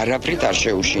უბედურებას არაფრით არ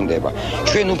შეუშინდება.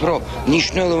 ჩვენ უფრო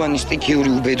მნიშვნელოვანი სტიქიური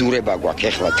უბედურება გვაქვს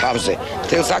ახლა თავზე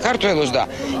მთელ საქართველოს და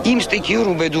იმ სტიქიურ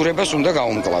უბედურებას უნდა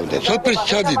გავუმკლავდეთ. სოფელს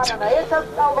ჩადით.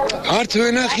 არც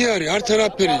ვენახი არის, არც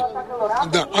არაფერი.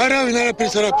 და არავინ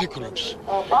არაფერს არ აფიქრობს.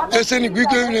 ესენი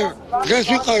გვიგვევდნენ, დღეს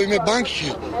ვიყავი მე ბანკში.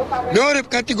 მეორე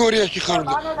კატეგორიაში ხარ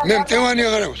და მე მტევანი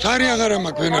აღარ აქვს, სარი აღარ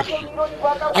მაქვს ვენახში.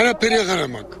 არაფერი აღარ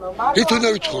მაქვს. რით უნდა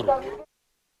ვიცხოვრო?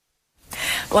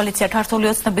 კოალიცია ქართული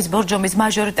ოცნების ბორჯომის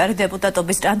მაჟორიტარი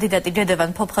დეპუტატობის კანდიდატი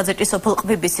გედევან ფოფხაძე სოფელ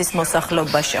ყვიბისის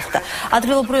მოსახლეობა შეხვდა.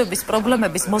 ადგილობრივების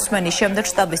პრობლემების მოსმენის შემდეგ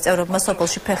შტაბის წევრებმა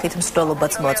სოფელში ფეხით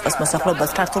მცდელობაც მოაწყეს.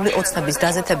 მოსახლეობას ქართული ოცნების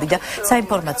გაზეთები და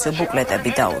საინფორმაციო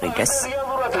ბუკლეტები დაურიგეს.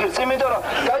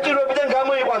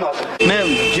 მე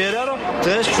ჯერა რომ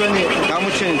დღეს ჩვენი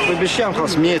გამოჩენით ყვიბისში ამ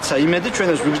ხალხს მიეცა იმედი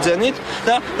ჩვენს ვიბრძენით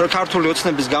და რომ ქართული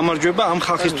ოცნების გამარჯვება ამ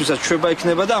ხალხისთვისაც ჩვება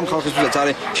იქნება და ამ ხალხისთვისაც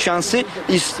არის შანსი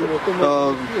ის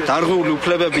დარღვეული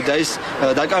უფლებები და ის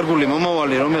დაკარგული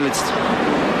მომავალი, რომელიც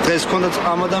დღეს ჰქონდათ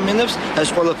ამ ადამიანებს, ეს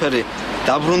ყველაფერი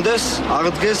დაბრუნდეს,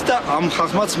 აღდგეს და ამ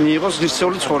ხალხმაც მიიღოს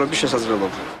ღირსეული ცხოვრების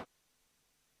შესაძლებლობა.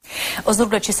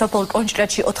 ოზურგეთში სოფელ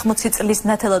კონჭრეთში 80 წლის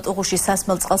ნათელად უღუში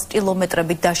სასმელ წყალს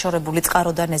კილომეტრებით დაშორებული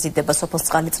წყაროდან ეზიდება. სოფელს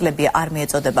წყალი წლებია არ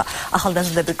მიეწოდება.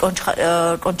 ახალგაზრდები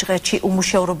კონჭრეთში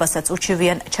უმუშევრობასაც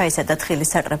უჩივიან, ჩაისა და თხილის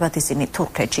საკრებად ისინი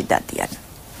თურქეთში დადიან.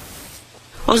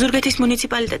 ოზურგეთის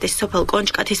მუნიციპალიტეტის სოფელ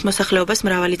კონჭკათის მოსახლეობას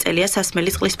მრავალი წელია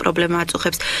სასმელი წყლის პრობლემა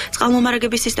აწუხებს.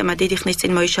 წყალმომარაგების სისტემა დიდი ხნის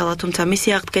წინ მოიშალა, თუმცა მისი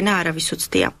აღდგენა არავის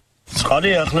უცდია.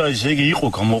 წყალი ახლა ესე იგი იყო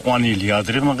გამოყვანილი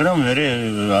ადრე, მაგრამ მერე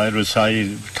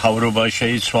მთავრობა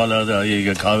შეიცვალა და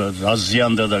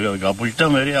აზიანდა და გაბუჯდა,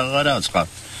 მერე აღარ აწყა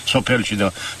სოფელში და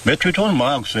მე თვითონ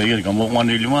მაქვს ეგ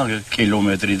გამოყვანილი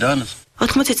კილომეტრიდან.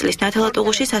 80 წლის ნათელად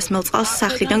უღუში სასმელ წყალს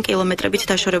სახლიდან კილომეტრებით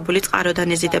დაშორებული წყაროდან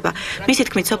ეზიდება. მისი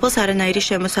თქმით, სოფელს არანაირი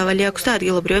შემოსავალი აქვს და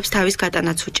ადგილობრივებს თავის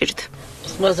გატანაც უჭირთ.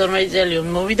 12 წელი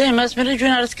მოვიდა, იმას მერე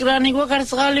ჩვენ არც კრანი გვაქვს, არც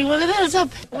წყალი გვაქვს და არც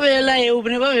ყველა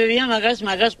ეუბნება ვებია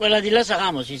მაგას ყველა დილას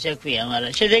აღამოს ისე ქვია,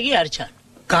 მაგრამ შედეგი არ ჩანს.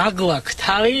 გაგვაქვს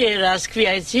თავი რას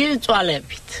ქვია იცი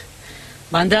წვალებით.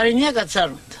 მანდარინია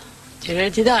კაცარუნდა.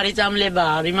 ჯერეთი და არის წამლება,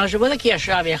 არ იმაშობა და კია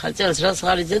შავი ახლა წელს რაც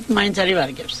ხარიძეთ, მაინც არის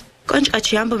ვარგებს.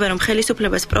 კონჭკათში ამბობენ, რომ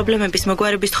ხელისუფლებას პრობლემების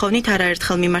მოგვარების თხოვნით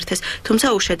არაერთხელ მიმართეს, თუმცა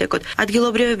უშედეგოდ.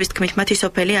 ადგილობრივების თქმით, მათი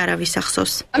სოფელი არავის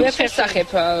ახსოვს. ვეფერსახებ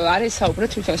არის საუბრობ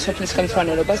თვითონ სოფლის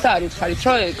ხელმძღვანელობას და არ უთხარით,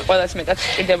 რომ ყველას მეტად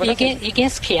სჭირდებოდა.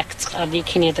 იგენს კი აქ წყალი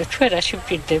იქნია და ჩვენ რაში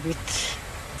ვჭირდებით.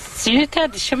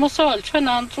 ძირითადი შემოსავალი ჩვენ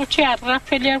ამ წუთში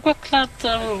არაფერი არ გვაქვს,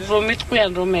 რომ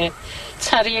იტყვიან რომ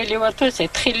ცარიელი ვარ თუ ესე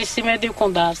თხილის იმედი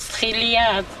ვქონდა, თხილია.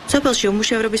 სოფელში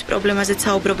უმუშევრობის პრობლემაზეც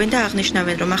საუბრობენ და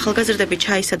აღნიშნავენ, რომ ახალგაზრდები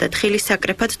ჩაისა და თხილის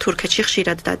საკრეფად თურქეთში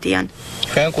ხშირად დადიან.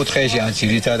 ჩვენ კუთხეში ან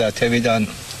ძირითადად თებიდან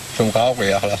რომ გავყვე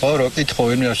ახლა ხო რო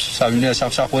კითხავენ სავინია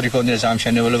სამსახური ქონდეს ამ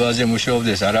შენებლებაზე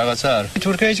მუშაობდეს არ რაღაცა არ.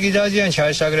 თურქეთში კი დადიან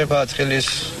ჩაისაკრეფად თხილის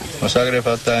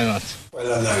მოსაკრეფად და იმათ.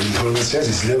 ყველა ინფორმაციას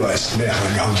იძლევა ეს მე ახლა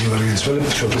გავდივარგენცვალებ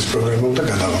სოფლის პროგრამამ და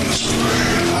გადავამოს.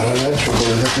 არანაირ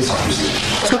შოკოლადას ახვის.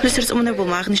 სოფლის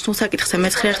რწმუნებულმა აღნიშნულ საკითხზე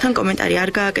მეცხრეერთან კომენტარი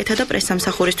არ გააკეთა და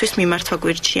პრესსამსახურისთვის მიმართვა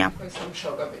გვირჩია.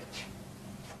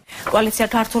 კოალიცია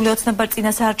ქართული ოცნება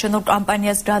წინასაარჩევნო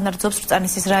კამპანიას განაგრძობს.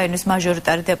 რწანისის რაიონის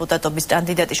მაჟორიტარი დეპუტატობის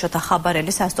კანდიდატი შოთა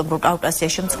ხაბარელი სასტუმრო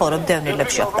კავკასიაში მცხოვრებ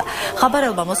დევნილებს შეხვდა.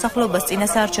 ხაბარელმა მოსახლეობას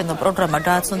წინასაარჩევნო პროგრამა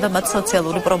გააცნო და მათ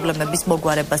სოციალური პრობლემების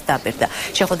მოგვარებას დაპირდა.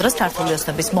 შეხვედრას ქართული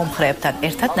ოცნების მომხრეებთან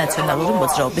ერთად ნაციონალური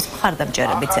მოძრაობის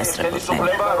მხარდამჭერებიც ესწრებოდნენ.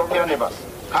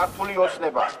 ქართული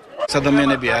ოცნება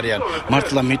ადამიანები არიან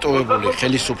მართლა მიტოვებული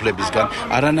ხელისუფლებისგან,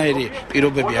 არანაირი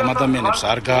პირობები ამ ადამიანებს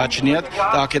არ გააჩნიათ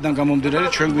და აქედან გამომდინარე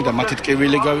ჩვენ გვინდა მათი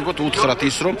ტკივილი გავიგოთ, უთხრათ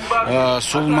ის რომ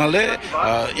სულ მალე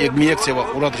მიექცევა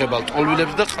ყურადღება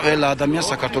ლტოლვილებს და ყველა ადამიანს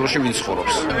საქართველოში ვინც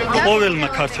ცხოვრობს. ყოველმა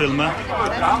ქართველმა,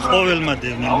 ყოველმა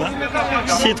დევნილმა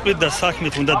სიტყვით და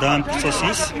საქმით უნდა დაამტკიცოს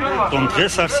ის, რომ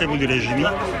დღეს არსებული რეჟიმი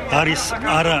არის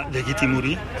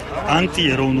არალეგიტიმური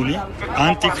ანტიეროვნული,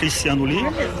 ანტიქრისტიანული,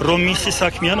 რომ მისი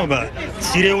საქმიანობა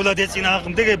ძირეულად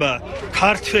ეწინააღმდეგება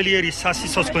ქართველი ერის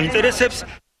სასიცოცხლო ინტერესებს.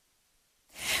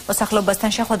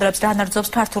 მოსახლეობასთან შეხვედრებს განაგრძობს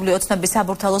ქართული ოცნების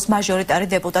საბურთალოს მაჟორიტარი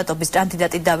დეპუტატობის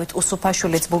კანდიდატი დავით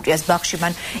უსუფაშვილიც ბურტიას ბაღში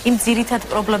მან იმ ძირითად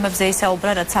პრობლემებზე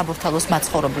ისაუბრა, რაც საბურთალოს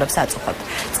მაცხოვრებლებს აწუხებთ.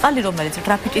 წყალი, რომელიც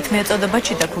გრაფიტით მიეწოდება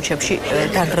ჩიტა ქუჩებში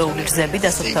დანგრეული გზები,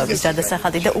 დასუფთავების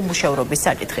გადასახადი და უმუშევრობის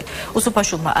საკითხი.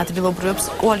 უსუფაშვილმა ადგილობრივებს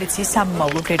კოალიციის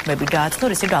სამომავლო გეგმები გააცნო,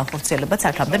 რისი განხორციელებაც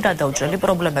აქამდე გადაუჭრელი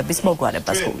პრობლემების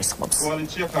მოგვარებას გულისხმობს.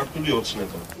 კოალიცია ქართული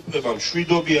ოცნება. ხდება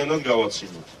მშვიდობიანად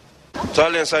გავაცილოთ.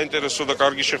 ძალიან საინტერესო და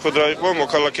კარგი შეხვედრა იყო,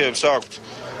 მოქალაქეებს აქვთ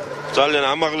ძალიან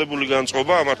ამაღლებული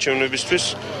განწყობა ამ არჩევნებისთვის,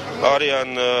 არიან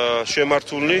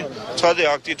შემართულნი. ცხადია,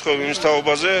 აქ კითხვები იმის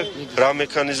თაობაზე, რა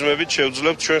მექანიზმებით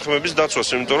შევძლებთ ჩვენ ხმების დაცვას,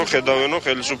 იმიტომ რომ ხედავენო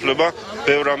ხელისუფლება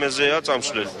ბევრ რამეზეა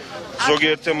წამსვლელი.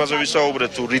 ზოგიერთ თემაზე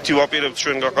ვისაუბრეთ, თუ რითი ვაპირებთ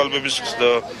ჩვენ გაყალბების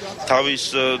თავის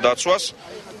დაცვას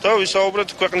და ვისაუბრეთ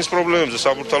ქვეყნის პრობლემებზე,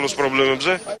 საბურთალოს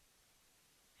პრობლემებზე.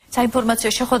 საინფორმაციო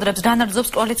შეხვედრებს განაგრძობს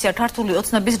კოალიცია ქართული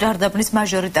ოცნების გარდაბნის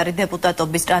მაჟორიტარი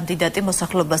დეპუტატობის კანდიდატი.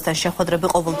 მოსახლეობასთან შეხვედრები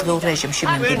ყოველდღიურ რეჟიმში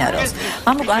მიმდინარეობს.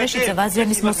 მამუკ არეშიძე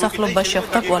ვაზიანის მოსახლეობას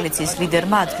შეხვდა, კოალიციის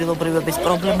ლიდერმა ადგილობრივების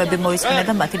პრობლემები მოისმინა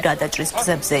და მათი გადაჭრის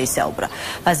გზებზე ისაუბრა.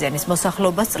 ვაზიანის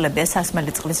მოსახლეობას წლებია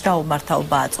სასმელი წყლის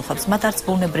გაუმართავობა აწუხებს. მათ არც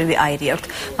ბუნებრივი აირი აქვთ.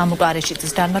 მამუკ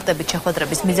არეშიძის განმარტებით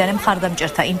შეხვედრების მიზანი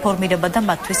მხარდამჭერთა ინფორმირება და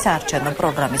მათთვის საარჩევნო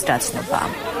პროგრამის დაცნობაა.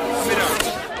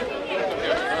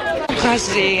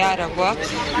 გაზი არა გვაქვს,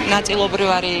 ნაწილობრივ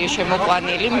არის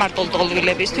შემოყვანილი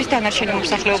მარტოლტოლვილებისთვის, დანარჩენი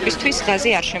მოსახლეობისთვის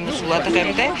გაზი არ შემოსულა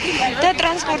დღემდე და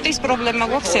ტრანსპორტის პრობლემა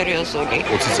გვაქვს სერიოზული.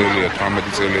 20 წელია,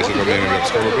 18 წელია ეს ადამიანები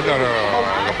ცხოვრობენ და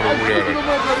გაპრობლემური არ არის.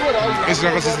 ეს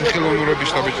რაღაც ის ხელოვნურების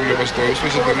შტაბის ტოვებს,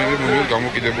 ეს ადამიანები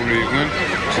მოიყვნენ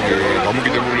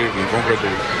გამოკიდებული იყვნენ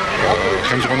კონკრეტულ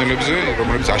ხელმძღვანელებზე,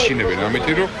 რომლებიც აშინებენ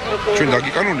ამიტომ რომ ჩვენ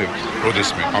დაგიკანონებთ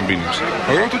როდესმე ამ ბინებს.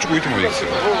 მაგრამ თუ ჭკვით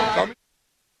მოიქცევა.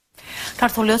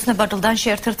 ქართული ოცნება გლდანში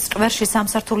ერთ-ერთ სკვერში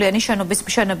სამსართულიანი შენობის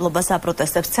მშენებლობას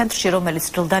აპროტესტებს. ცენტრში, რომელიც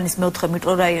გლდანის მეოთხე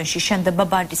მიკრორაიონში შენდება,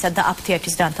 ბანკისა და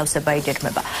აფთიაქის განთავსება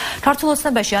იგეგმება. ქართულ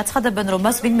ოცნებაში აცხადებენ, რომ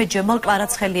მას ვინმე ჯემალ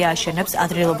კვარაცხელია აშენებს.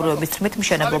 ადგილობრივების თქმით,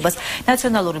 მშენებლობას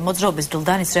ნაციონალური მოძრაობის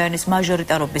გლდანის რაიონის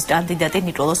მაჟორიტარობის კანდიდატი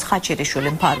ნიკოლოზ ხაჩერიშვილი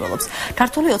მფარველობს.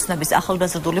 ქართული ოცნების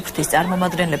ახალგაზრდული ფრთის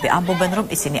წარმომადგენლები ამბობენ, რომ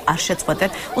ისინი არ შეწყვეტენ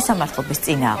უსამართლობის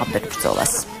წინააღმდეგ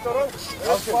ბრძოლას.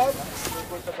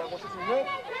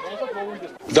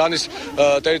 დანის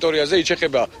ტერიტორიაზე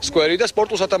იჩეხება სკვერი და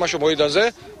სპორტულ სათამაშო მოედანზე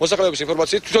მოსახლეობის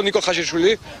ინფორმაციით თვითონ ნიკო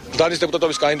ხაშიშვილი დანის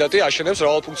დეპუტატობის კანდიდატი აშენებს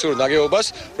მრავალფუნქციურ ნაგებობას,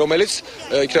 რომელიც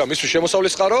იქნება მისთვის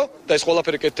შემოსავლის წყარო და ეს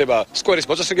ყველაფერი კეთდება სკვერის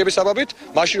მოწესრიგების საბაბით,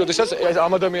 მაშინ როდესაც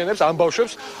ამ ადამიანებს, ამ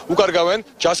ბავშვებს უკარგავენ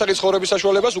ჯანსაღი ცხოვრების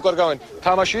საშუალებას, უკარგავენ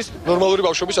თამაშის ნორმალური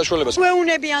ბავშვობის საშუალებას.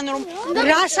 გვეუნებიან რომ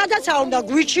რასადაც არ უნდა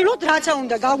გვიჩილოთ, რაც არ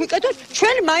უნდა გავგვიკეთოთ,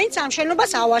 ჩვენ მაინც ამ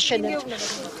შენობას ავაშენებთ.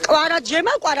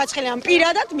 ჯემალ კვარაცხელიამ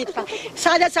პირადად მითხრა,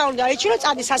 სადაც არ უნდა ეჩილო,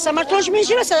 წადი სასამართლოში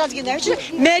მიიშირო, სადაც გინდა ეჩილო,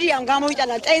 მერიამ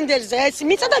გამოიტანა ტენდერზე ეს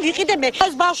მიწა და ვიყიდე მე.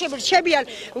 ეს ბავშვები რჩებიან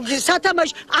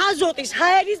სათამაშო აზოტის,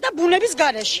 ჰაერის და ბუნების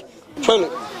გარეშე. ჩვენ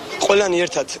ყველანი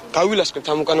ერთად გავილასკებთ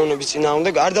ამ უკანონობის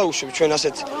წინააღმდეგ, არ დაუშვებთ ჩვენ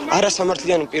ასეთ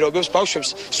არასამართლიან პირობებს, ბავშვებს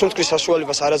სუნთქვის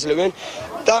საშუალებას არ აძლევენ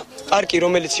და პარკი,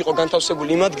 რომელიც იყო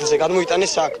განთავსებული იმ ადგილზე,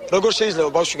 გადმოიტანეს აქ. როგორ შეიძლება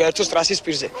ბავშვი გაერთოს ტრასის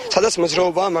პირზე, სადაც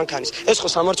მოძრაობაა მანქანის? ეს ხო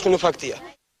სამარცხინო ფაქტია.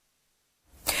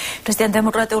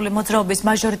 ქრისტიან-დემოკრატიული მოძრაობის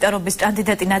მაჟორიტარობის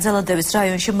კანდიდატი ნაძალადევის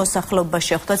რაიონში მოსახლეობას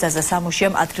შეხვდა. ზაზა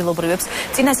სამუშიამ ადგილობრივებს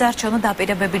წინასაარჩევნო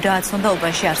დაპირებები გააცნო და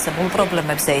უბანში არსებულ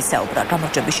პრობლემებზე ისაუბრა.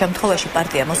 გამარჯვების შემთხვევაში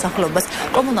პარტია მოსახლეობას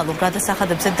კომუნალურ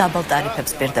გადასახადებზე დაბალ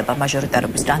ტარიფებს პირდება.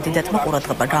 მაჟორიტარობის კანდიდატმა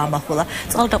ყურადღება გაამახვილა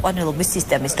წყალდაყვანილობის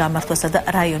სისტემის გამართვასა და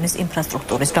რაიონის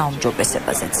ინფრასტრუქტურის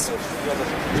გაუმჯობესებაზეც.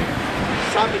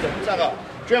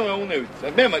 ჩვენ ვეუნებით.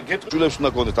 შვილებს უნდა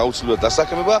გქონდეთ აუცილებლად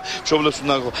დასაქმება, შვილებს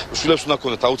უნდა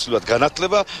გქონდეთ აუცილებლად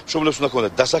განათლება, შვილებს უნდა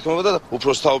გქონდეთ დასაქმება და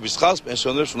უფროსთაობის ხალხს,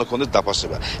 პენსიონერებს უნდა გქონდეთ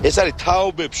დაფასება. ეს არის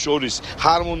თაობებს შორის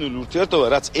ჰარმონიული ურთიერთობა,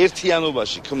 რაც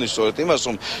ერთიანობაში ქმნის სწორედ იმას,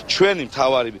 რომ ჩვენი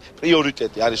მთავარი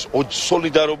პრიორიტეტი არის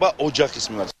სოლიდარობა ოჯახის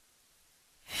მიმართ.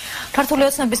 ქართული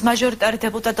ოცნების მაჟორიტარი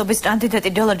დეპუტატობის კანდიდატი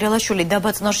დელა დელაშვილი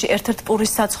დაბაწნორში ერთ-ერთ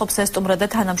პურის საცხობს ესტუმრა და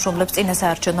თანამშრომლებს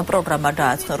წინასაარჩევნო პროგრამა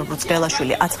გააცნო. როგორც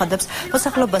დელაშვილი აცხადებს,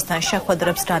 მოსახლეობასთან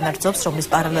შეხვედრებს განაგრძობს, რომლის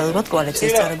პარალელურად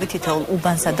კოალიციის წევრები თითოეულ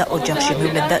უბანსა და ოჯახში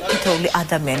მივლენ და თითოეული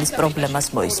ადამიანის პრობლემას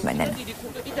მოისმენენ.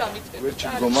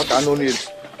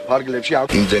 ფარგლებში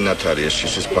იმდენად არის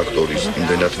ეს ფაქტორის,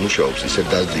 იმდენად მუშაობს, ისე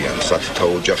დაზიან, სათითაო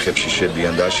ოჯახებში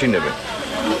შედიან და აშინებენ.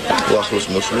 ახლოს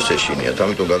მოსვლის ეშინიათ,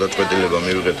 ამიტომ გადაწყვეტილება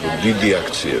მივიღეთ, რომ დიდი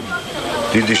აქციები,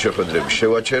 დიდი შეხვედრები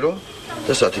შევაჩერო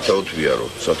და სათითაოდ ვიარო.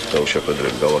 სათითაო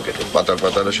შეხვედრები გავაკეთოთ,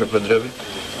 პატარ-პატარა შეხვედრები,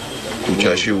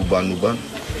 ქუჩაში უბან,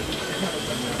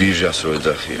 ბირჟას რო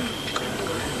ეძახიან.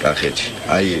 კახეთში.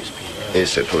 აი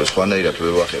ესე თუ სხვანაირად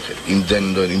ვერ ვახერხეთ.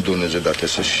 იმდენზე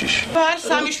დათესეს შიში. ვარ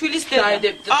სამი შვილის დედა.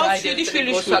 აქვს 7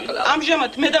 შვილიშვილი.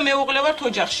 ამჟამად მე და მეუღლე ვართ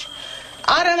ოჯახში.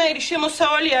 არანაირი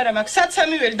შემოსავალი არ მაქვს.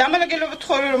 საცამიველი დამალაგებლობთ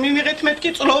ხოლმე რომ მიმიღეთ მეთქი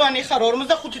წლოვანი ხარ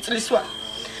 45 წლის ვარ.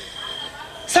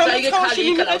 სამწაულში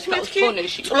მიმიღეთ მეთქი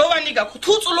წლოვანი გაქვს.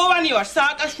 თუ წლოვანი ვარ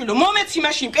სააკაშვილო მომეცი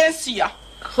მაშინ პენსია.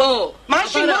 ხო.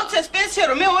 მაშინ მოწეს პენსია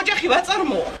რომ მე ოჯახი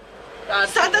ვაწარმოო.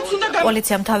 სადაც უნდა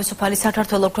კოალიციამ თავისუფალი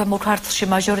საქართველოს ქვემო ქართლში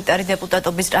მაჟორიტარი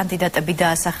დეპუტატობის კანდიდატები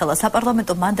დაასახელა.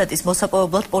 საპარლამენტო მანდატის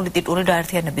მოსაპოვებლად პოლიტიკური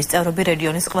გაერთიანების წევრები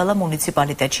რეგიონის ყველა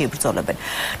მუნიციპალიტეტში იბრძოლებენ.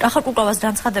 კახაკუკავას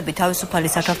განცხადებით თავისუფალი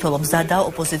საქართველოს მზადაა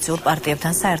ოპოზიციურ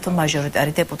პარტიებთან საერთო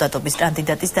მაჟორიტარი დეპუტატობის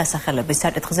კანდიდატის დასახელების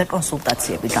საკითხზე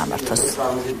კონსულტაციები გამართოს.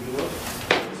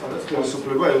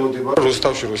 ხელისუფლება ელოდება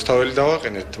რუსთავში რუსთაველი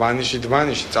დავაყენეთ,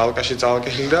 დმანიში, წალკაში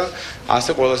წალკელი და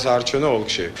ასე ყველა საარჩევნო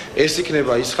ოლქში. ეს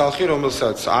იქნება ის ხალხი,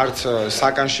 რომელსაც არც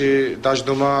საკანში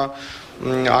დაждდომა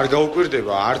არ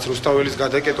გაუკვირდება, არც რუსთაველის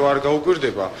გადაკეტვა არ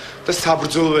გაუკვირდება და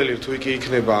საბრძოლველი თუ იქ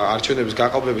იქნება არჩევნების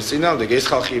გაყალბების წინააღმდეგ ეს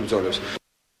ხალხი იბრძოლებს.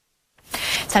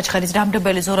 საჩხერის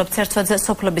რამდებელი ზურაბ ცერცვაძე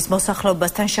სოფლების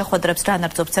მოსახლეობასთან შეხვედრებს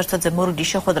განაგრძობს. ცერცვაძე მორიგი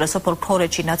შეხვედრა სოფელ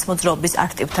ქორეჩი ნაცმოძრაობის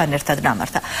აქტივთან ერთად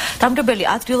გამართა. რამდებელი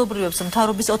ადგილობრივებს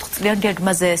მთავრობის 4 წლიან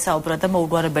გეგმაზე ესაუბრა და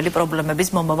მოუგვარებელი პრობლემების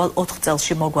მომავალ 4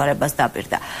 წელში მოგვარებას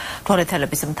დაპირდა.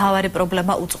 ქორეთელების მთავარი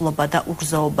პრობლემა უწყლობა და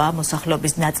უგზოობა,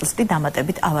 მოსახლეობის ნაწილს კი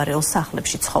დამატებით ავარიულ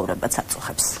სახლებში ცხოვრებაც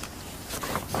აწუხებს.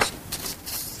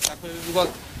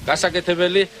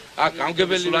 გასაკეთებელი, აქ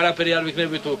ამგებელი არაფერი არ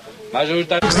ვიქნები თუ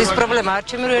მაჟორიტარი. გზის პრობლემა არ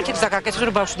ჩემი ერთი გზა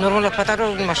გაკეთებული ბავშვი ნორმალურად პატარა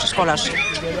იმაში სკოლაში.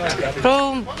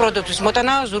 რომ პროდუქტის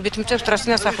მოტანა ზურგით მიწევს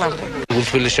ტრასინა სახლამდე.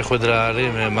 გულთბილი შეხვედრა არის,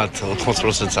 მე მათ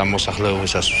 80% ამ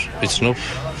მოსახლეობისას ვიცნობ.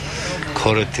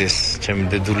 ქორეთის ჩემი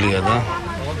დედულია და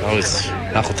რა ვიცი,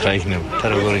 ნახოთ რა იქნება და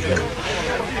როგორ იქნება.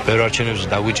 ბევრ არჩევნებზე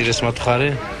დაგვიჭირეს მათ მხარი,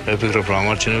 მე ვფიქრობ რომ ამ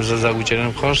არჩევნებზე დაგვიჭერენ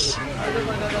მხარს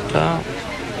და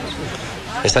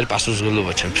ეს არის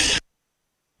პასუხისმგებლობა ჩემთვის.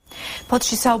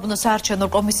 ფოთში საუბნო საარჩევნო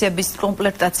კომისიების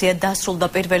კომპლექტაცია დასრულდა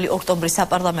 1 ოქტომბრის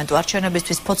საპარლამენტო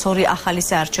არჩევნებისთვის. ფოთს 2 ახალი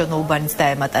საარჩევნო უბანიც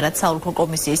დაემატა, რაც საოლქო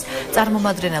კომისიის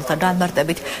წარმომადგენელთა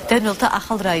განმარტებით დენველთა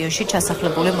ახალ რაიონში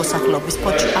ჩასახლებული მოსახლეობის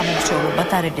ფოთში ამომრჩევლობა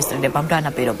დარეგისტრირებამ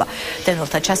განაპირობა.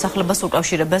 დენველთა ჩასახლებას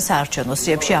უკავშირებენ საარჩევნო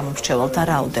სიებში ამომრჩეველთა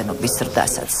რაოდენობის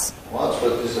ზრდასაც.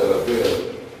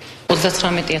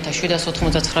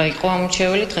 39799 იყო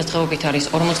ამორჩეველი, დღესდღეობით არის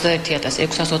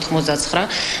 41699.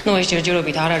 ნუ ეს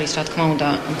ჯერჯერობით არ არის, რა თქმა უნდა,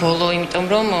 ბოლო, იმიტომ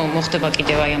რომ მოხდება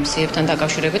კიდევ აი ამ სიებთან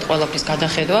დაკავშირებით ყველაფრის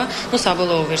გადახედვა. ნუ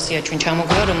საბოლოო ვერსია ჩვენ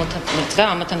ჩამოგვია, და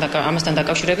ამასთან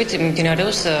დაკავშირებით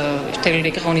მიმდინარეობს მთელი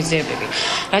რიგი ღონისძიებები.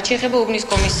 რაც შეეხება უბნის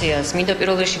კომისიას, მინდა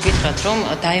პირველ რიგში გითხრათ, რომ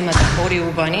დაემატა 2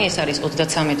 უბანი, ეს არის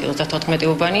 33-34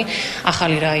 უბანი,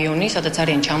 ახალი რაიონი, სადაც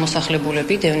არიან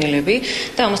ჩამოსახლებულები, დევნილები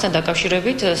და ამასთან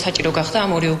დაკავშირებით საჭირო გახდა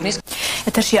ამ 2 უბნის.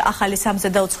 ეთერშია ახალი სამზე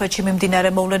და უცხოეთში მიმდინარე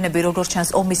მოვლენები, როგორც ჩანს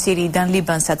ომი სირიიდან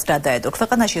ლიბანსაც გადაედო.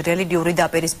 ქვეყანაში რელიგიური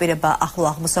დაპირისპირება ახლო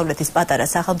აღმოსავლეთის პატარა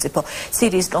სახელმწიფო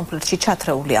სირიის კონფლიქტში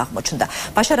ჩათრეული აღმოჩნდა.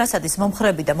 ბაშარ ასადის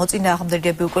მომხრეები და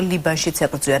მოწინააღმდეგეები უკვე ლიბანშიც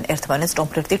ებრძვიან ერთმანეთს.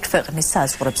 კონფლიქტი ქვეყნის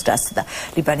საზღვრებს დასცდა.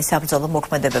 ლიბანის საბრძოლო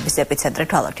მოქმედებების ეპიცენტრი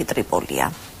ქალაქი ტრიპოლია.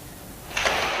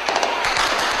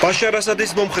 ბაშარ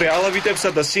ასადის მომხრე ალავიტებსა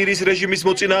და სირიის რეჟიმის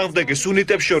მოწინააღმდეგე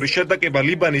სუნიტებს შორის შეტაკება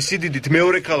ლიბანის სიდიდით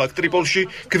მეორე ქალაქ ტრიპოლში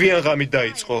გვიან ღამით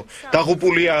დაიწყო.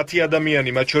 დაღუპულია 10 ადამიანი,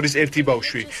 მათ შორის 1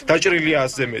 ბავშვი, დაჭრილია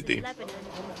 100-ზე მეტი.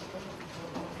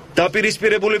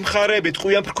 დაპირისპირებული მხარეები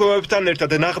ტყვიან ფრქვევებთან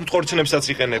ერთად ნაღმწყორცნებსაც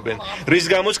იყენებენ, რის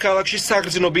გამოც ქალაქში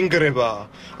საგრძნო ბინგრებაა.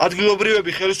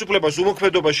 ადგილობრივები ხელისუფლებას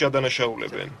უმოქმედობაში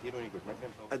ადანაშაულებენ.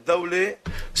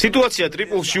 სიტუაცია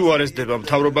ტრიპოლში უარესდება,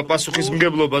 მთავრობა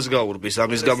პასუხისმგებლობას გაურბის.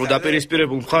 ამის გამო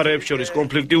დაპირისპირებულ მხარეებს შორის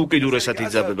კონფლიქტი უკიდურესად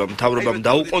იძაბება. მთავრობამ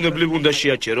დაუყოვნებლივ უნდა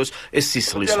შეაჩეროს ეს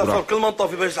სისხლისღვრა.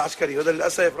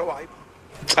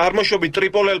 წარმოშობით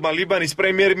ტრიპოლელმა ლიბანის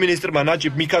პრემიერ-მინისტრმა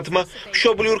ნაჯიბ მიქათმა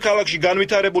მშობლიურ ქალაქში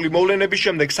განვითარებული მოვლენების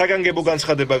შემდეგ საგანგებო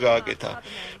განცხადება გააკეთა.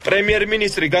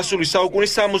 პრემიერ-მინისტრი გასული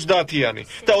საუკუნის 70-იანი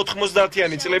და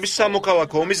 90-იანი წლების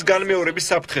სამოქალაქო ომის განმეორების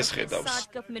საფრთხეს ხედავს.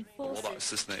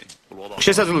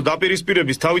 შესაძლო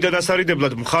დაპირისპირების თავიდან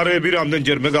ასარიდებლად მხარეები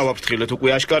რამდენჯერმე გავაფრთხილეთ. უკვე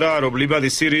აშკარაა, რომ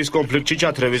ლიბანის სირიის კონფლიქტში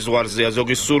ჩათრევის ზღვარზეა.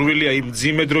 ზოგის სურვილია იმ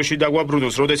მძიმე დროში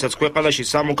დაგვაბრუნოს, როდესაც ქვეყანაში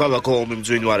სამოქალაქო ომი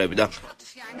მძვინვარებდა.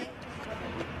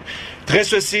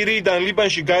 დღესვე სირიიდან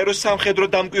ლიბანში გაეროს სამხედრო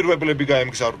დამკვირვებლები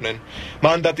გაემგზავრნენ.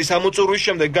 მანდატის ამოწურვის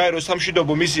შემდეგ გაეროს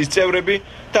სამშვიდობო მისიის წევრები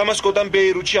დამასკოდან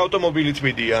ბეირუთში ავტომობილით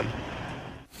მიდიან.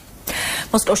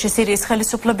 მოსკოვში სირიის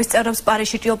ხელისუფლების წევრებს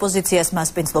პარიზში ოპოზიციას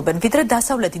მასპინძლობენ. ვიდრე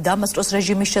დასავლეთი დამასკოს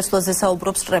რეჟიმის შეცვლაზე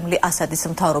საუბრობს, კრემლი ასადის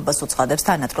მთავრობას უწყადებს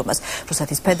თანადგომას.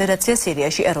 რუსეთის ფედერაცია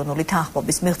სირიაში ეროვნული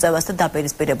თანხმობის მიღწევას და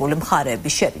დაპირისპირებული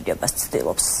მხარეების შერიგებას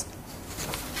ცდილობს.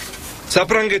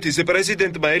 საფრანგეთის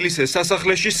პრეზიდენტმა ელისეს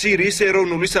სასახლეში სირიის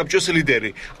ეროვნული საბჭოს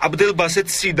ლიდერი აბდელბასეთ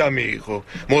სიდა მიიღო.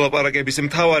 მოლაპარაკების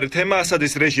მთავარი თემა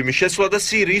ასადის რეჟიმის შეცვლა და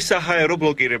სირიის საჰაერო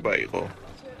ბლოკირება იყო.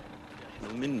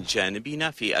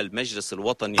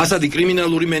 ასადი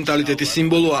კრიმინალური მენტალიტეტის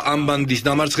სიმბოლოა, ამ ბანდის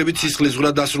დამარცხებით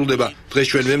სისხლისღვრა დასრულდება. დღეს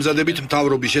ჩვენ ვემზადებით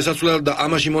მთავრობის შესაცვლელად და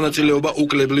ამაში მონაწილეობა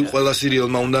უკლებლივ ყველა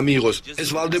სირიელმა უნდა მიიღოს. ეს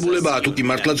ვალდებულებაა, თუ კი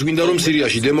მართლაც გვინდა რომ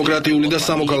სირიაში დემოკრატიული და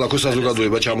სამოქალაქო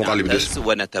საზოგადოება ჩამოყალიბდეს.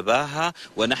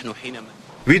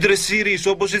 ვიდრე სირიის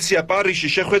ოპოზიცია პარიზში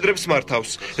შეხვედრებს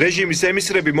მართავს, რეჟიმის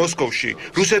ემისრები მოსკოვში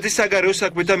რუსეთის საგარეო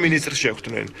საქმეთა მინისტრს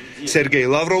შეხვდნენ. სერგეი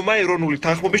ლავროვმა ეროვნული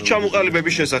თანხმობის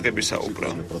ჩამოყალიბების შესახებ ისაუბრა.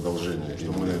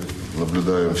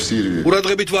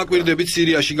 ყურადღებით ვაკვირდებით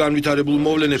სირიაში განვითარებულ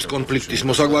მოვლენებს კონფლიქტის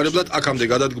მოსაგვარებლად, აქამდე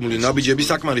გადადგმული ნაბიჯები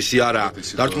საკმარისი არაა.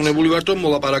 დარწმუნებული ვართ, რომ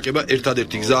მოლაპარაკება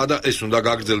ერთადერთი გზაა და ეს უნდა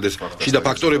გაგრძელდეს. შიდა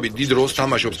ფაქტორები დიდ როლს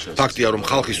თამაშობს. ფაქტია, რომ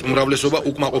ხალხის უმრავლესობა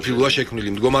უკმაყოფილოა შექმნილი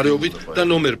მდგომარეობით და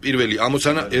ნომერ პირველი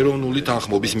ამოცანა ეროვნული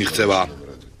თანხმობის მიღწევაა.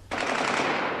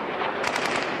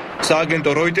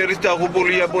 სააგენტო როიტერის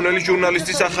დაღუპული იაპონელი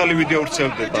ჟურნალისტის ახალი ვიდეო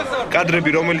ვრცელდება.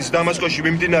 კადრები, რომელიც დამასკოში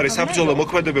მიმდინარე საბრძოლო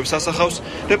მოქმედებებს ასახავს,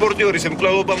 რეპორტიორის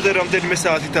მკვლელობამდე რამდენიმე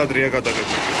საათით ადრეა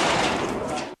გადაღებული.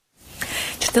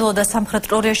 ჩრდილო და სამხრეთ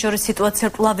კორეას შორის სიტუაცია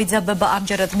კვლავ იძაბება.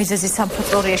 ამჯერად მიზეზი სამხრეთ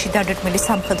კორეაში დაგეგმილი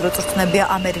სამხედრო წვრთნებია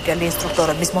ამერიკელი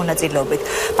ინსტრუქტორების მონაწილეობით.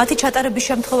 მათი ჩატარების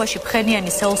შემთხვევაში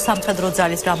ფხენიანი სეულს სამხედრო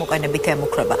ძალის გამოყენებით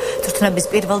ემუქრება. წვრთნების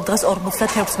პირველ დღეს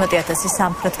 56,000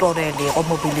 სამხრეთ კორეელი იყო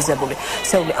მობილიზებული.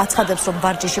 სეული აცხადებს, რომ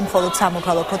ვარჯიში მხოლოდ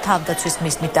სამოქალაქო თავდაცვის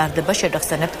მიზნით ტარდება.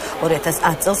 შეგახსენებთ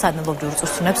 2010 წელს ანალოგიურ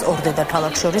წვრთნებს ორ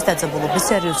დედაქალაქ შორის დაძაბულობის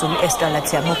სერიოზული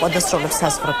ესკალაცია მოყვა და სროლებს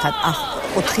საზღვრებთან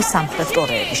 4 სამხრეთ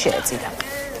კორეელი შეეწირა.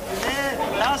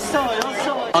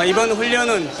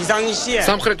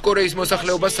 სამხრეთ კორეის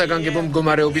მოსახლეობას საგანგებო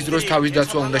მდგომარეობის დროს თავის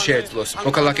დაცვა უნდა შეეძლოს.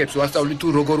 მოქალაქეებს ვასწავლით, თუ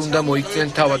როგორ უნდა მოიქცნენ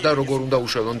თავად და როგორ უნდა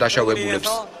უშველონ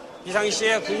დაშავებულებს.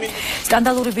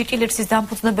 სკანდალური ვიკილირსის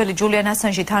დამფუძნებელი ჯულიან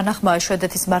ასანჟი თანახმაა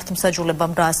შვედეთის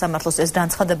მართლმსაჯულებამ გაასამართლოს. ეს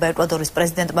განცხადება ეკვადორის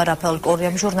პრეზიდენტმა რაფაელ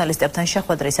კორიამ ჟურნალისტებთან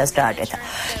შეხვედრისას გააკეთა.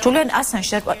 ჯულიან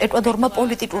ასანჟს ეკვადორმა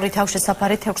პოლიტიკური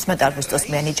თავშესაფარით 16 აგვისტოს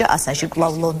მიანიჭა. ასანჟი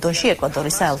კვლავ ლონდონში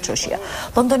ეკვადორის საელჩოშია.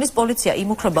 ლონდონის პოლიცია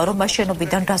იმუქრება, რომ მას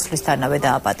შენობიდან გასვლისთანავე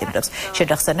დააპატიმრებს.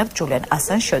 შეგახსენებთ, ჯულიან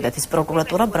ასანჟს შვედეთის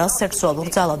პროკურატურა ბრალს სექსუალურ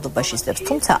ძალადობაში სდევს,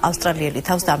 თუმცა ავსტრალიელი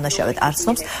თავს დამნაშავედ არ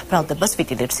ცნობს ბრალდებას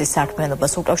ვიკილირსის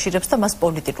საქმიანობას უკავშირებს და მას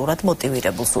პოლიტიკურად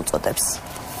მოტივირებულს უწოდებს.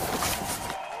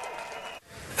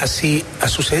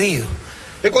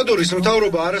 ეკვადორის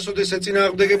მთავრობა არასოდეს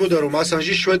ეწინააღმდეგებოდა, რომ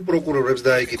ასანჟი შვედ პროკურორებს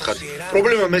დაეკითხათ.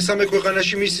 პრობლემა მესამე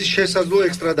ქვეყანაში მისი შესაძლო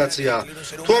ექსტრადაციაა.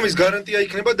 თუ ამის გარანტია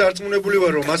იქნება, დარწმუნებული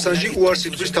ვარ, რომ ასანჟი უარს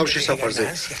ითქვის თავშესაფარზე.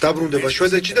 დაბრუნდება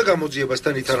შვედეთში და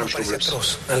გამოძიებასთან ითანამშრომლებს.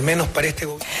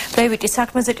 ბრეივიკის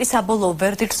საქმეზე კი საბოლოო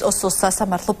ვერდიქტს ოსლოს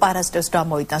სასამართლო პარასკევს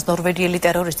გამოიტანს. ნორვეგიელი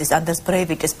ტერორისტის ანდერს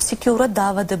ბრეივიკის ფსიქიურად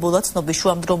დაავადებულად ცნობის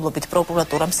შუამდგომლობით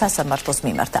პროკურატურამ სასამართლოს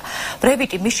მიმართა.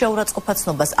 ბრეივიკი მის შეურაცხყოფა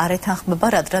ცნობას არ ეთანხმება,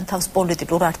 რადგან თავს პოლიტიკურ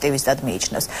აქტივისტად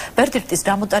მიიჩნევს. ვერდიქტის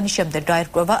გამოტანის შემდეგ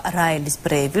გაირკვევა რაელის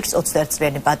ბრეივიკს 21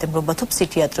 წლიანი პატიმრობა თუ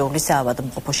ფსიქიატრიული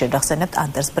საავადმყოფო. შეგახსენებთ,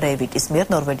 ანდერს ბრეივიკის მიერ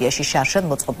ნორვეგიაში შარშან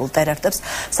მოწყობილ ტერაქტებს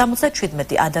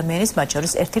 77 ადამიანის, მათ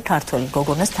შორის ერთი ქართველი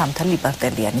გოგონას თამთა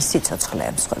ლიბარტელიანის სიცოცხლე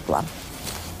ემსხვერპლა.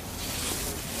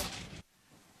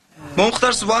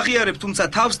 მომხდარს ვაღიარებ, თუმცა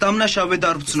თავს დამნაშავედ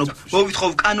არ ვცნობ.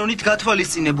 მოვითხოვ კანონით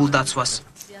გათვალისწინებულ დაცვას.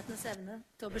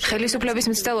 ხელისუფლების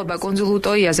მცდელობა კუნძულ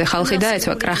უტოიაზე ხალხი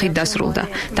დაეცვა, კრახით დასრულდა.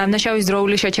 დამნაშავის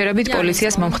დროული შეჩერებით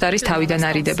პოლიციას მომხდარის თავიდან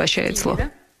არიდება შეეძლო.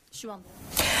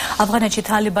 ავღანეთში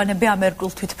თალიბანები ამერიკულ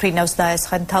თვითმფრინავს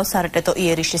დაესხნენ თავს. არაკეტო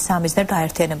იერიშის სამიზნე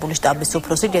გაერთიანებული შტაბის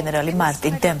უფროსი გენერალი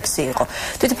მარტინ დემპსი იყო.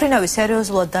 თვითმფრინავი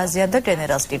სერიოზულად დაზიანდა,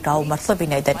 გენერალს კი გაუმართლა,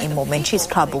 ვინაიდან იმ მომენტში ის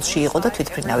ქაბულში იყო და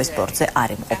თვითმფრინავის ბორტზე არ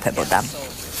იმყოფებოდა.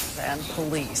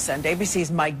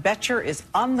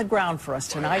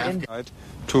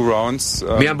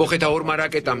 მე ამბოხეთა ორმა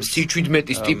რაკეტამ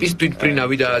C-17-ის ტიპის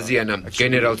თვითმფრინავი დააზიანა.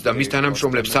 გენერალს და მის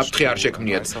თანამშრომლებს საფრთხე არ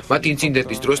შექმნიათ. მათ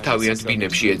ინციდენტის დროს თავიანთ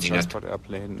ბინებში ეძინათ.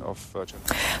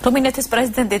 რუმინეთის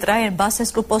პრეზიდენტი ტრაიან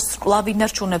ბასესკუ პოსტს კვლავ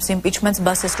ინარჩუნებს. იმპიჩმენტს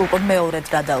ბასესკუ მეორედ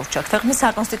გადაურჩა. ქვეყნის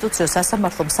საკონსტიტუციო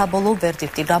სასამართლომ საბოლოო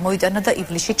ვერდიქტი გამოიტანა და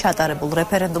ივლისში ჩატარებულ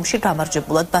რეფერენდუმში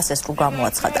გამარჯვებულად ბასესკუ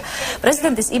გამოაცხადა.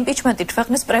 პრეზიდენტის იმპიჩმენტი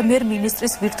ქვეყნის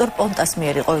პრემიერ-მინისტრის ვიქტორ პონტას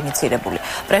მიერ იყო ინიცირებული.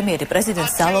 პრემიერი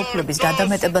პრეზიდენტს ძალაუფლების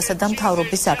გადამეტებასა და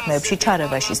მთავრობის საქმეებში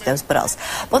ჩარევაში სდევს ბრალს.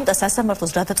 პონტა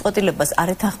სასამართლოს გადაწყვეტილებას არ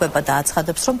ეთანხმება და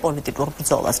აცხადებს, რომ პოლიტიკურ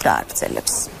ბრძოლას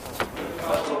გააგრძელებს.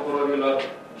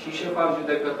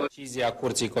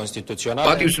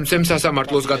 პატივსმცემ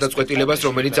სასამართლოს გადაწყვეტილებას,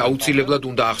 რომელიც აუცილებლად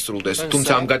უნდა აღსრულდეს.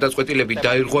 თუმცა ამ გადაწყვეტილებით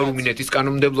დაირღვა რუმინეთის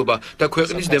კანონმდებლობა და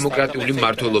ქვეყნის დემოკრატიული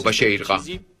მმართველობა შეირყა.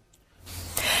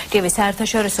 კიევის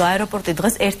საერთაშორისო აეროპორტი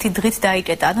დღეს ერთი დღით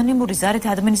დაიკეტა. ანონიმური ზარით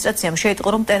ადმინისტრაციამ შეიტყო,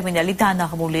 რომ ტერმინალი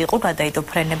დანაღმული იყო, გადაიდო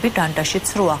ფრენები, დანდაში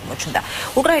ცრუ აღმოჩნდა.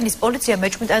 უკრაინის პოლიცია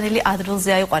მეჭმიტანილი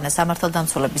ადგილზე აიყვანა.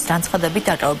 სამართალდამცველების განცხადებით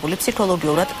დაკავებული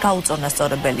ფსიქოლოგიურად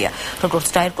გაუწონასწორებელია. როგორც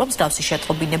დაირკვა მსგავსი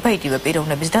შეტყობინება იგივე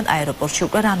პიროვნებისგან აეროპორტში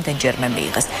უკვე რამდენჯერმე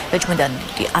მიიღეს.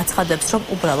 მეჭმიტანილი აცხადებს, რომ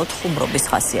უბრალოდ ხუმრობის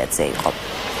ხასიათზე იყო.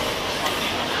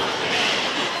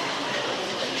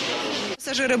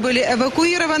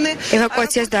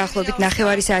 ევაკუაციას დაახლოებით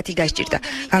 9 საათი დასჭირდა.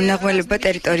 გამნაღმელებმა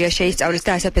ტერიტორია შეისწავლეს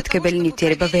და ასაფეთქებელი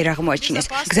ნივთიერება ვერ აღმოაჩინეს.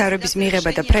 გზავრების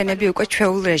მიღება და ფრენები უკვე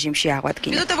ჩვეულ რეჟიმში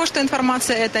აღვადგინა.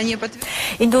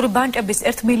 ინდური ბანკების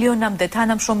 1 მილიონამდე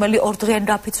თანამშრომელი ორდღიან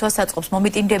გაფიცვას აწყობს.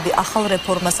 მომიტინგეები ახალ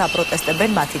რეფორმას აპროტესტებენ.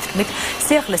 მათი თქმით,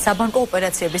 სიახლე საბანკო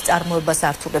ოპერაციების წარმოებას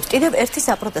ართულებს. კიდევ ერთი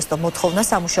საპროტესტო მოთხოვნა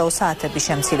სამუშაო საათების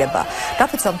შემცირება.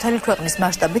 გაფიცვა მთელი ქვეყნის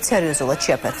მასშტაბით სერიოზულად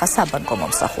შეაფერხა საბანკო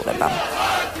მომსახურებამ.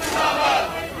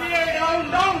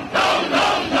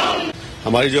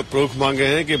 हमारी जो प्रमुख मांगे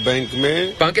हैं कि बैंक में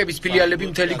ბანკების ფილიალები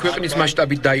მთელი ქვეყნის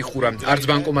მასშტაბით დაიხურა. არც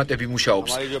ბანკომატები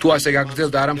მუშაობს. თუ ასე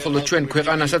გაგრძელდა, არა მხოლოდ ჩვენ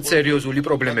ქვეყანასაც სერიოზული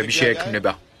პრობლემები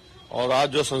შეექმნება.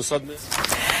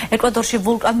 ეკვადორში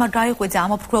ვულკანმა გაიღვიძა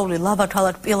ამოფრქვეული ლავა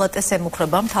ქალაქ პილატეს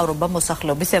ემუქრება. მთავრობამ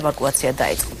მოსახლეობის ევაკუაცია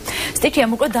დაიწყო.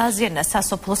 სტიქიამ უკვე დააზიანა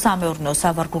სასოფლო სამეურნეო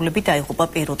სავარგულები, დაიღუპა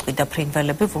პირუტყვი და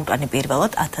ფრინველები. ვულკანი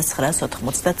პირველად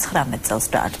 1999 წელს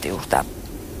დააქტიურდა.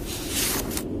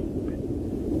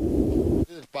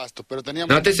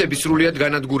 ნათესები სრულიად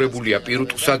განადგურებულია.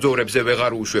 პირუტყვს საძოვრებზე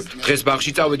ვეღარ უშვებთ. დღეს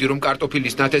ბაღში წავედი, რომ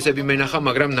კარტოფილის ნათესები მენახა,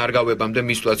 მაგრამ ნარგავებამდე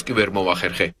მისვლაც კი ვერ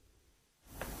მოვახერხე.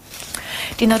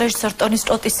 კინორეჟისორ ტონი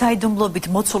სკოტის საიდუმლობით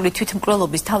მოცული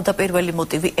თვითმკვლელობის თავდაპირველი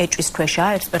მოტივი ეჭვის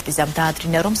ქვეშაა. ექსპერტიზამ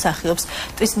დაადრინა, რომ მსახიობს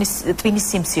ტვინის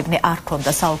სიმსივნე არ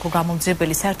ჰქონდა. საოლქო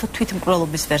გამომძიებელი საერთოდ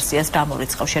თვითმკვლელობის ვერსიას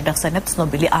გამორიცხავს. შეგახსენებთ,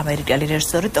 ცნობილი ამერიკელი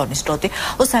რეჟისორი ტონი სკოტი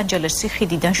ლოს-ანჯელესში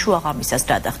ხიდიდან შუაღამისას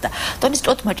გადახდა. ტონი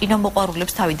სკოტმა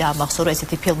კინომოყვარულებს თავი დაამახსოვრა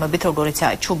ესეთი ფილმებით,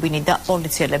 როგორიცაა ჩუბინი და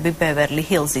პოლიციელები ბევერლი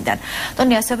ჰილზიდან.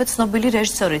 ტონი ასევე ცნობილი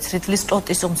რეჟისორიც რიდლი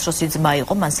სკოტის უმცროსი ძმა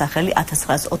იყო. მან სახელი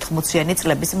 1980-იანი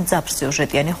წლების მძაფრ-სიუჟეტიანი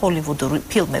ჰოლივუდური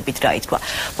ფილმებით გაითქვა.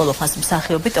 ბოლო ხანს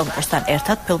მსახიობი ტომ კრუსთან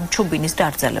ერთად ფილმ ჩუბინის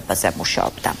გაგრძელებაზე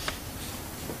მუშაობდა.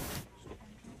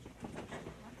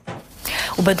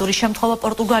 უბედური შემთხვევა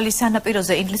პორტუგალიის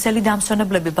სანაპიროზე. ინგლისელი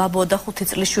დამსვენებლები ბაბუა და 5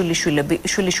 წლის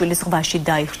შვილიშვილის ზღვაში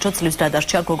დაიხრჩო. ძლივს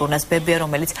გადარჩა გოგონას ბებია,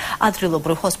 რომელიც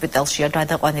ადგილობრივ ჰოსპიტალშია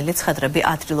გადაყვანილი. ცხადრები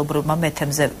ადგილობრივმა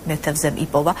მეთევზე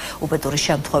იპოვა. უბედური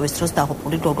შემთხვევის დროს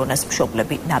დაღუპული გოგონას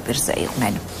მშობლები ნაპირზე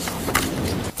იყვნენ.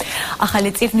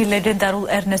 ახალი წიგნი ლეგენდარულ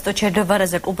ერნესტო ჩე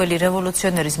გევარაზე კუბელი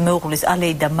რევოლუციონერის მეუღლის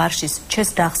ალეიდა მარშის ჩეს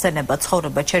გახსენება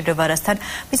ცხოვრება ჩე გევარასთან,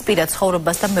 მის პირად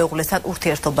ცხოვრებას და მეუღლესთან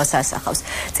ურთიერთობას ასახავს.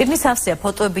 წიგნი სავსეა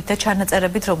ფოტოებით და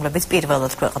ჩანაწერებით, რომლებიც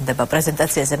პირველად ქვეყნდება.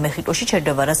 პრეზენტაციაზე მეხიკოში ჩე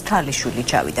გევარას ქალიშვილი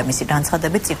ჩავიდა. მისი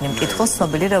განცხადებით წიგნი მკითხველს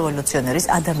ცნობილი რევოლუციონერის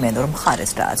ადამიანურ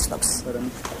მხარეს გააცნობს.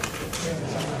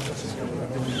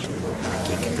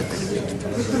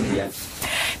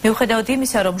 მიუხედავად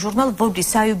იმისა, რომ ჟურნალ ვოდის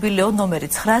საიუბილეო ნომერი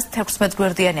 916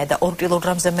 გვერდიანია და 2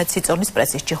 კილოგრამზე მეტ სიწონის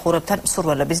პრესის ჭიხურებთან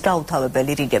მსურველების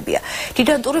გაუთავებელი რიგებია.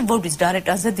 გიგანტური ვოდის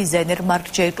გარეკანზე დიზაინერ მარკ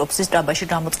ჯეიკობსის ტაბაში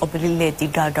გამოწყობილი ლედი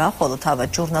გაგა, ხოლო თავად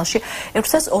ჟურნალში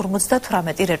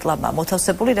 658 რეკლამაა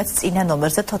მოთავსებული, რაც წინა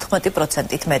ნომერზე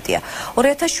 14%-ით მეტია.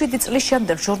 2007 წლის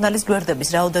შემდეგ ჟურნალის გვერდების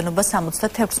რაოდენობა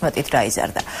 76-ით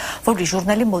გაიზარდა. ვოდის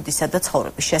ჟურნალი მოდისა და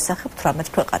ცხოვრების შესახებ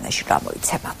 18 ქვეყანაში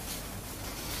გამოიცემა.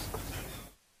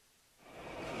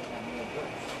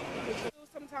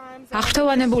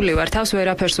 აღფრთოვანებული ვარ, თავს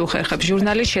ვერაფერს უხერხებ.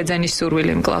 ჟურნალის შეძენის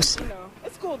სურვილი მკლავს.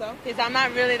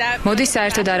 მოდის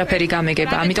საერთოდ არაფერი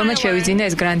გამეგება, ამიტომაც შევიძინე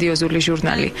ეს გრანდიოზული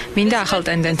ჟურნალი. მინდა ახალ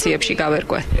ტენდენციებში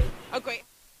გავერკვე.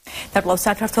 დაკვლავს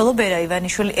საქართველო. ბერა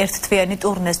ივანიშვილი ერთთვიანი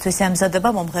ტურნესთვის ემზადება.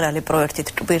 მომღერალი პროექტით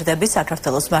ტვირდები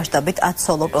საქართველოს მასშტაბით 10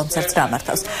 სოლო კონცერტს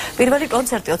გამართავს. პირველი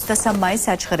კონცერტი 23 მაისს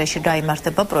საჩხერეში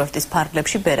გაიმართება. პროექტის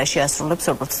ფარგლებში ბერა შეასრულებს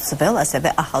როგორც ძველ, ასევე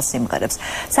ახალ სიმღერებს.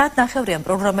 საათ ნახევრიან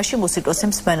პროგრამაში მუსიკოსი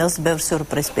მსმენელს ბევრ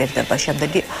სიურპრიზს პირდება.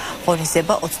 შემდეგი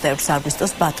ღონისძიება 26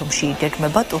 აგვისტოს ბათუმში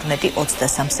იგეგმება. ტურნეტი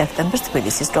 23 სექტემბერს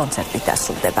თბილისის კონცერტით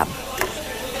დასრულდება.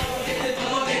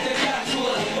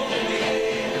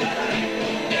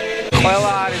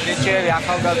 ყველა არის ნიჭიერი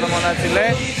ახალგაზრდა მონაწილე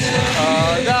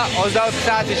და 24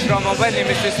 საათი შრომობენ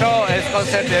იმისთვის, რომ ეს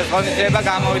კონცერტი, ეს ღონისძიება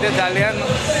გამოვიდეს ძალიან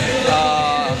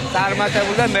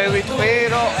წარმატებული და მე ვიტყვი,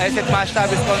 რომ ესეთ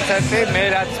მასშტაბის კონცერტი მე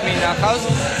რაც მინახავს,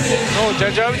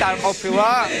 ჯერჯერობით არ ყოფილა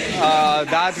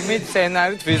დადგმით,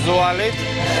 სცენარით, ვიზუალით,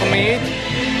 ხმით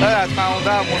და რა თქმა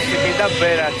უნდა მუსიკით და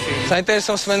ბერაცით.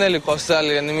 საინტერესო მსმენელი ყავს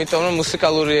ძალიან, იმიტომ რომ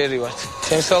მუსიკალური ერი ვართ.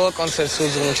 ჩემს სოლო კონცერტს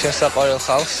უძღვნის შესაყვარელ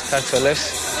ხალხს, ქართველებს.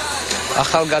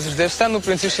 ახალგაზრდებს და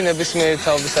პრინციპში ნებისმიერი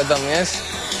თაობის ადამიანს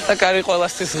და კარი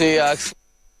ყველასთვის ღია აქვს.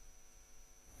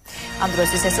 ამ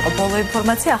დროს ეს იყო ბოლო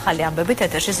ინფორმაცია ახალი ამბებით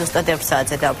ეთერში ზუსტად 1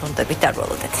 საათზე დაბრუნდებით.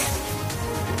 დარვალოდეთ.